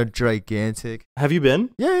 street is like a gigantic. Have you been?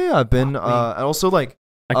 Yeah. I've been. Fuck me. And also like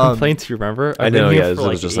I complained to you. Remember? I I've been know. here Yeah, for, it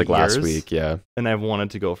was just 8 like last years, week. Yeah. and I've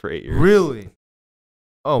wanted to go for 8 years. really.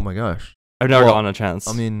 Oh my gosh. I've never Well, gotten a chance.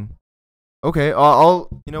 I mean, okay. I'll.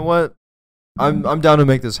 You know what? I'm down to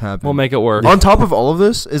make this happen. we'll make it work. On top of all of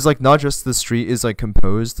this is like not just the street is like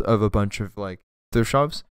composed of a bunch of like thrift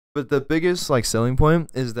shops, but the biggest like selling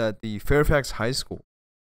point is that the Fairfax High School,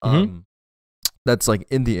 that's like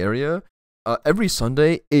in the area, every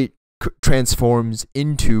Sunday it transforms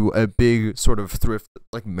into a big sort of thrift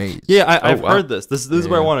like maze. Yeah, I've wow. heard this. This is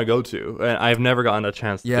where I Yeah. want to go to, and I've never gotten a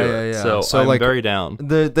chance to Yeah, do yeah, it. yeah. So I'm like, very down.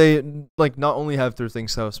 They like not only have thrifting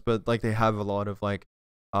stuffs, but like they have a lot of like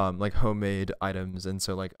homemade items, and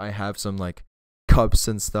so like I have some like cups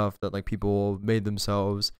and stuff that like people made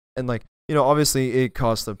themselves, and like obviously it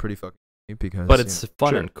costs them pretty fucking money because But it's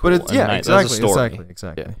fun Sure. and cool. but it's and yeah nice. That's a exactly story.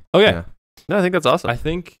 exactly. Okay, Yeah. No, I think that's awesome. I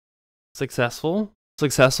think successful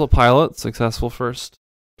pilot, successful first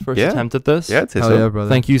Yeah. attempt at this. yeah, it's Hell yeah, brother.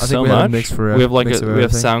 Thank you I think so we have a much. mix for We have like mix of we have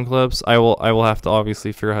everything. sound clips. I will have to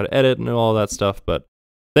obviously figure out how to edit and all that stuff. But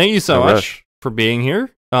thank you so No much rush. for being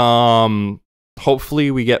here. Hopefully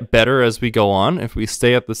we get better as we go on. If we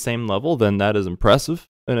stay at the same level, then that is impressive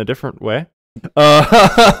in a different way. But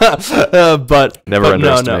Never but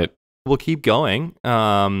underestimate. we'll keep going.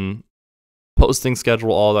 Posting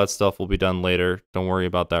schedule, all that stuff will be done later. Don't worry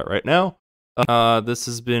about that right now. This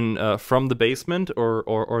has been from the basement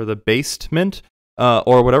or the basement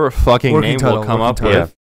or whatever fucking Working name title, we'll come working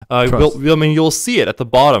up title. with. You'll see it at the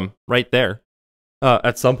bottom right there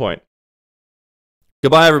at some point.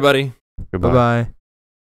 Goodbye, everybody. Goodbye. Bye bye.